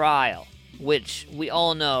a trial, which we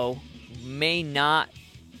all know may not,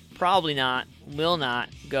 probably not, will not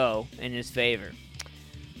go in his favor.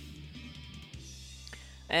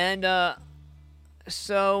 And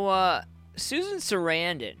so Susan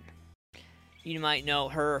Sarandon, you might know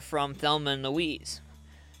her from Thelma and Louise.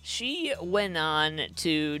 She went on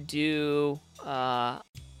to do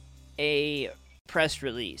a press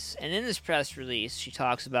release, and in this press release she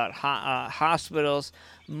talks about hospitals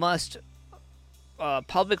must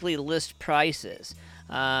publicly list prices.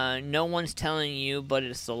 No one's telling you, but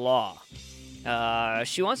it's the law.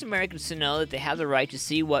 She wants Americans to know that they have the right to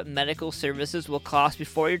see what medical services will cost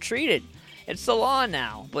before you're treated. It's the law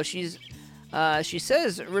now, but she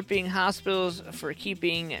says ripping hospitals for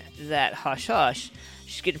keeping that hush-hush.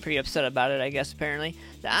 She's getting pretty upset about it, I guess, apparently.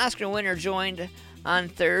 The Oscar winner joined on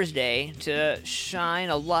Thursday to shine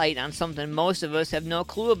a light on something most of us have no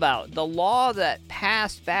clue about. The law that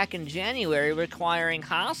passed back in January requiring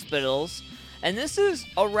hospitals, and this is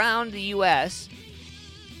around the U.S.,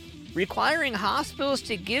 requiring hospitals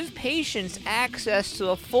to give patients access to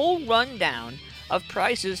a full rundown of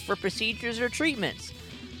prices for procedures or treatments.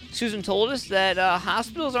 Susan told us that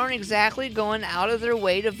hospitals aren't exactly going out of their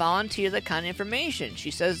way to volunteer that kind of information.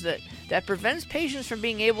 She says that prevents patients from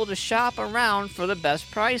being able to shop around for the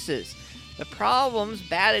best prices. The problem's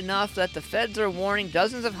bad enough that the feds are warning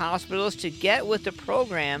dozens of hospitals to get with the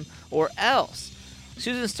program or else.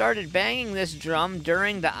 Susan started banging this drum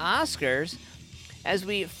during the Oscars. As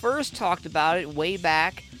we first talked about it way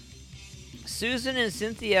back, Susan and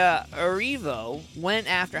Cynthia Erivo went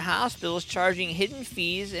after hospitals charging hidden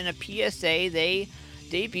fees in a PSA they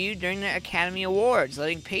debuted during the Academy Awards,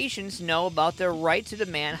 letting patients know about their right to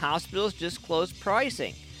demand hospitals disclose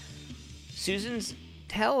pricing. Susan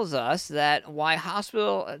tells us why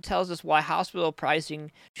hospital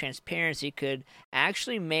pricing transparency could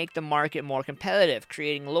actually make the market more competitive,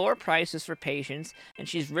 creating lower prices for patients, and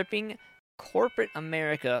she's ripping corporate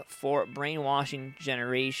America for brainwashing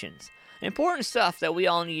generations. Important stuff that we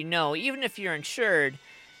all need to know. Even if you're insured,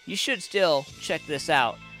 you should still check this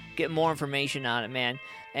out. Get more information on it, man.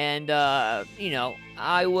 And,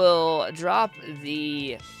 I will drop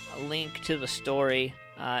the link to the story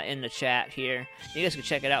in the chat here. You guys can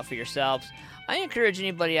check it out for yourselves. I encourage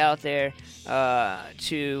anybody out there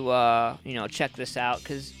to check this out,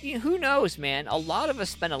 because who knows, man? A lot of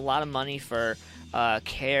us spend a lot of money for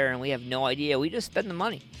care, and we have no idea. We just spend the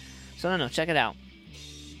money. So, no, check it out.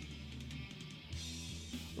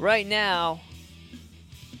 Right now,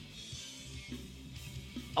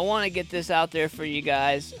 I want to get this out there for you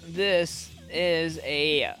guys. This is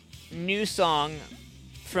a new song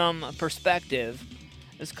from Perspective.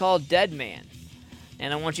 It's called Dead Man,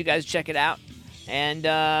 and I want you guys to check it out. And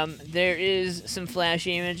there is some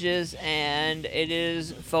flashy images, and it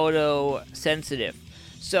is photo sensitive.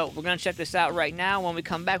 So we're going to check this out right now. When we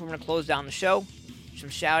come back, we're going to close down the show. Some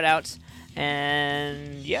shout outs,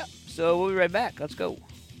 and yeah, so we'll be right back. Let's go.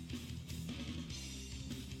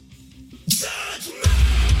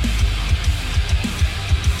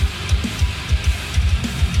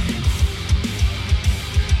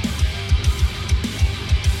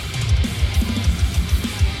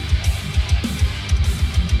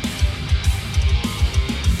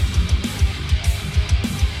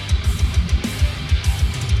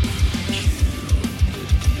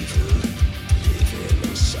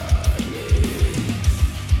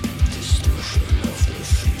 Destruction of the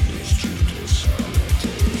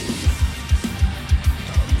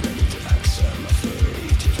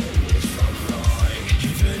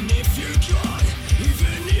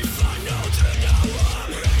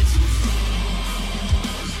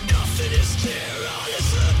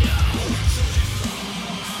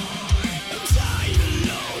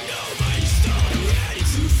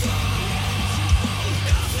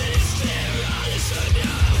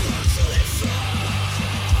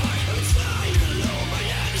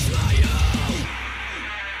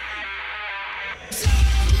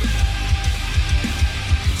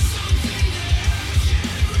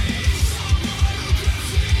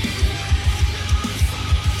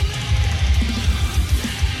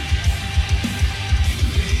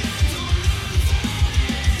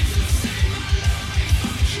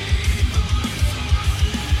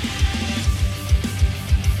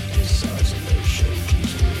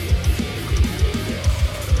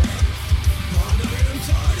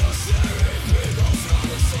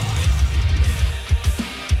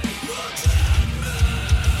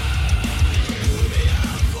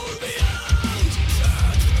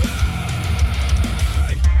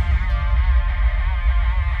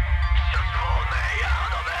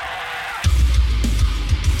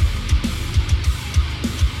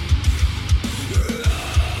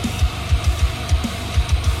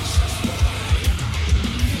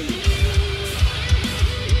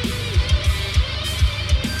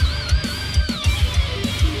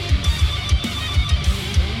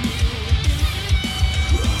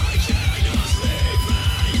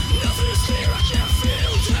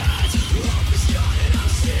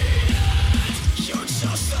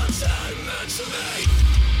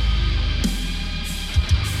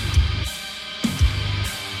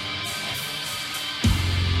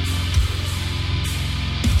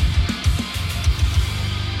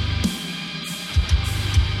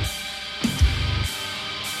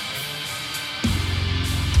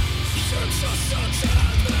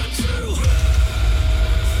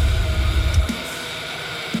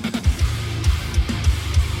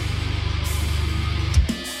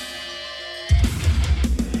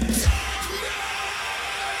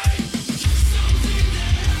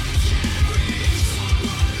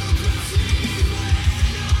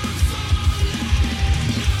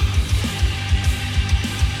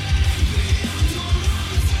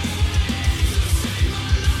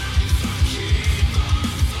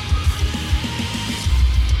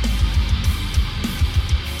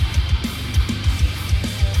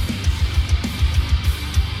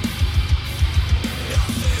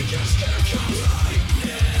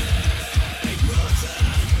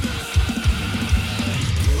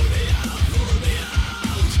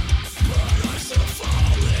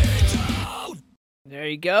There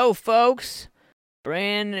you go, folks.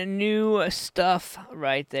 Brand new stuff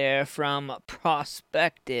right there from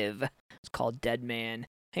Prospective. It's called Dead Man.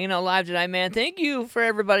 Hanging out live tonight, man. Thank you for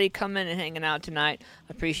everybody coming and hanging out tonight.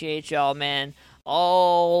 Appreciate y'all, man.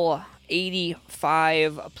 All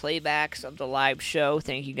 85 playbacks of the live show.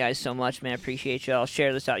 Thank you guys so much, man. Appreciate y'all.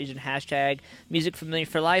 Share this out using hashtag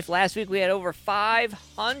MusicFamiliarForLife. Last week we had over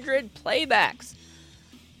 500 playbacks.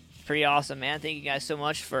 Pretty awesome, man. Thank you guys so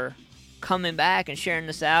much for coming back and sharing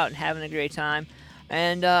this out and having a great time.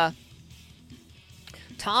 And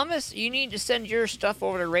Thomas, you need to send your stuff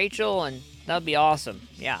over to Rachel, and that would be awesome.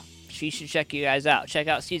 Yeah, she should check you guys out. Check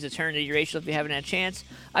out Seeds Eternity, Rachel, if you haven't had a chance.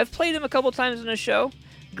 I've played them a couple times in the show.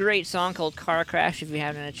 Great song called Car Crash. If you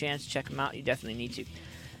haven't had a chance, check them out. You definitely need to.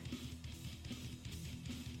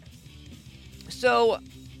 So,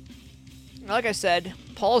 like I said,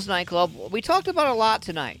 Paul's Nightclub. We talked about a lot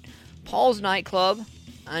tonight. Paul's Nightclub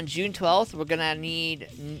on June 12th. We're going to need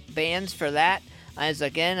bands for that. As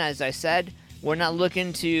I said, we're not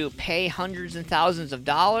looking to pay hundreds and thousands of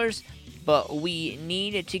dollars, but we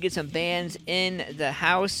needed to get some bands in the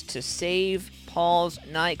house to save Paul's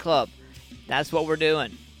Nightclub. That's what we're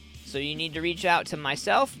doing. So you need to reach out to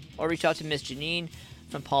myself or reach out to Miss Janine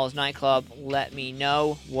from Paul's Nightclub. Let me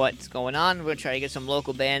know what's going on. We're going to try to get some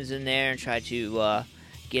local bands in there and try to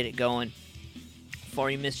get it going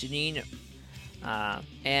for you, Miss Janine.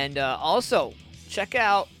 And also, check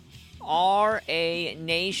out RA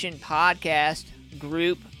Nation Podcast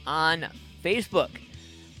group on Facebook.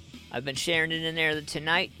 I've been sharing it in there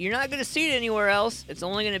tonight. You're not going to see it anywhere else. It's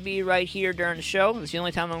only going to be right here during the show. It's the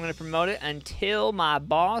only time I'm going to promote it until my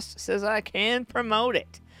boss says I can promote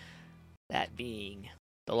it. That being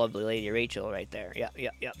the lovely lady Rachel right there.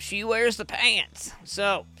 Yep. She wears the pants.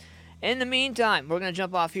 So, in the meantime, we're going to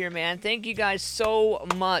jump off here, man. Thank you guys so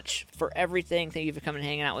much for everything. Thank you for coming and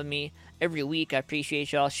hanging out with me every week. I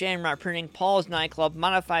appreciate y'all. Shamrock Printing, Paul's Nightclub,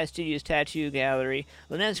 Modified Studios Tattoo Gallery,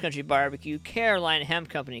 Lynette's Country Barbecue, Carolina Hemp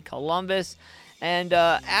Company, Columbus, and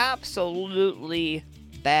absolutely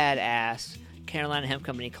badass Carolina Hemp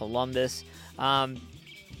Company, Columbus.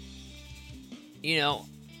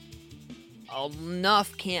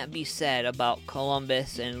 Enough can't be said about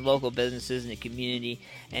Columbus and local businesses and the community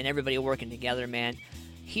and everybody working together, man.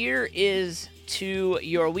 Here is to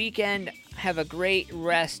your weekend. Have a great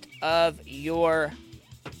rest of your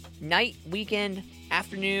night, weekend,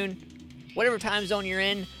 afternoon, whatever time zone you're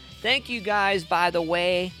in. Thank you guys, by the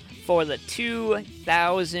way, for the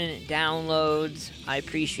 2,000 downloads. I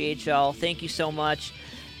appreciate y'all. Thank you so much.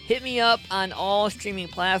 Hit me up on all streaming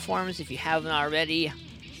platforms if you haven't already.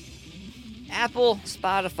 Apple,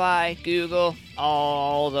 Spotify, Google,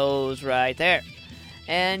 all those right there.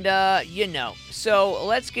 And, so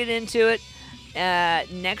let's get into it.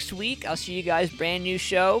 Next week, I'll see you guys. Brand new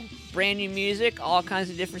show, brand new music, all kinds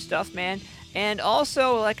of different stuff, man. And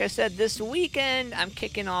also, like I said, this weekend, I'm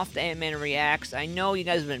kicking off the Ant-Man Reacts. I know you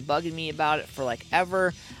guys have been bugging me about it for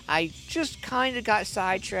ever. I just kind of got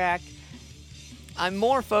sidetracked. I'm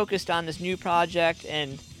more focused on this new project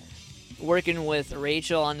and working with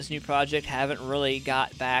Rachel on this new project. Haven't really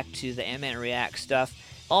got back to the Ant-Man React stuff.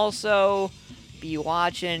 Also, be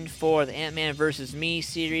watching for the Ant-Man vs. Me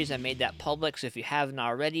series. I made that public, so if you haven't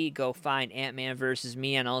already, go find Ant-Man vs.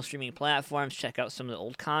 Me on all streaming platforms. Check out some of the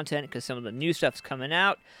old content, because some of the new stuff's coming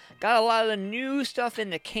out. Got a lot of the new stuff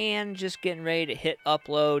in the can, just getting ready to hit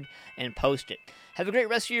upload and post it. Have a great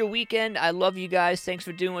rest of your weekend. I love you guys. Thanks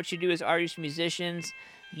for doing what you do as artists, musicians.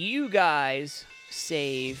 You guys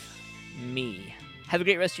save me. Have a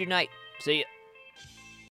great rest of your night. See ya.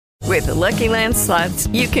 With the Lucky Land Slots,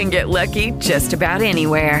 you can get lucky just about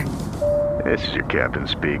anywhere. This is your captain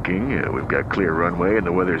speaking. We've got clear runway and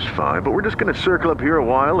the weather's fine, but we're just going to circle up here a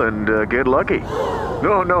while and get lucky.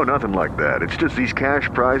 No, nothing like that. It's just these cash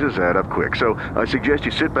prizes add up quick. So I suggest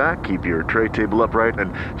you sit back, keep your tray table upright,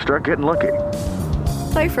 and start getting lucky.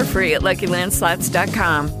 Play for free at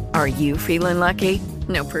LuckyLandSlots.com. Are you feeling lucky?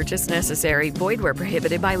 No purchase necessary. Void where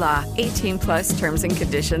prohibited by law. 18+ terms and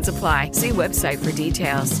conditions apply. See website for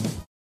details.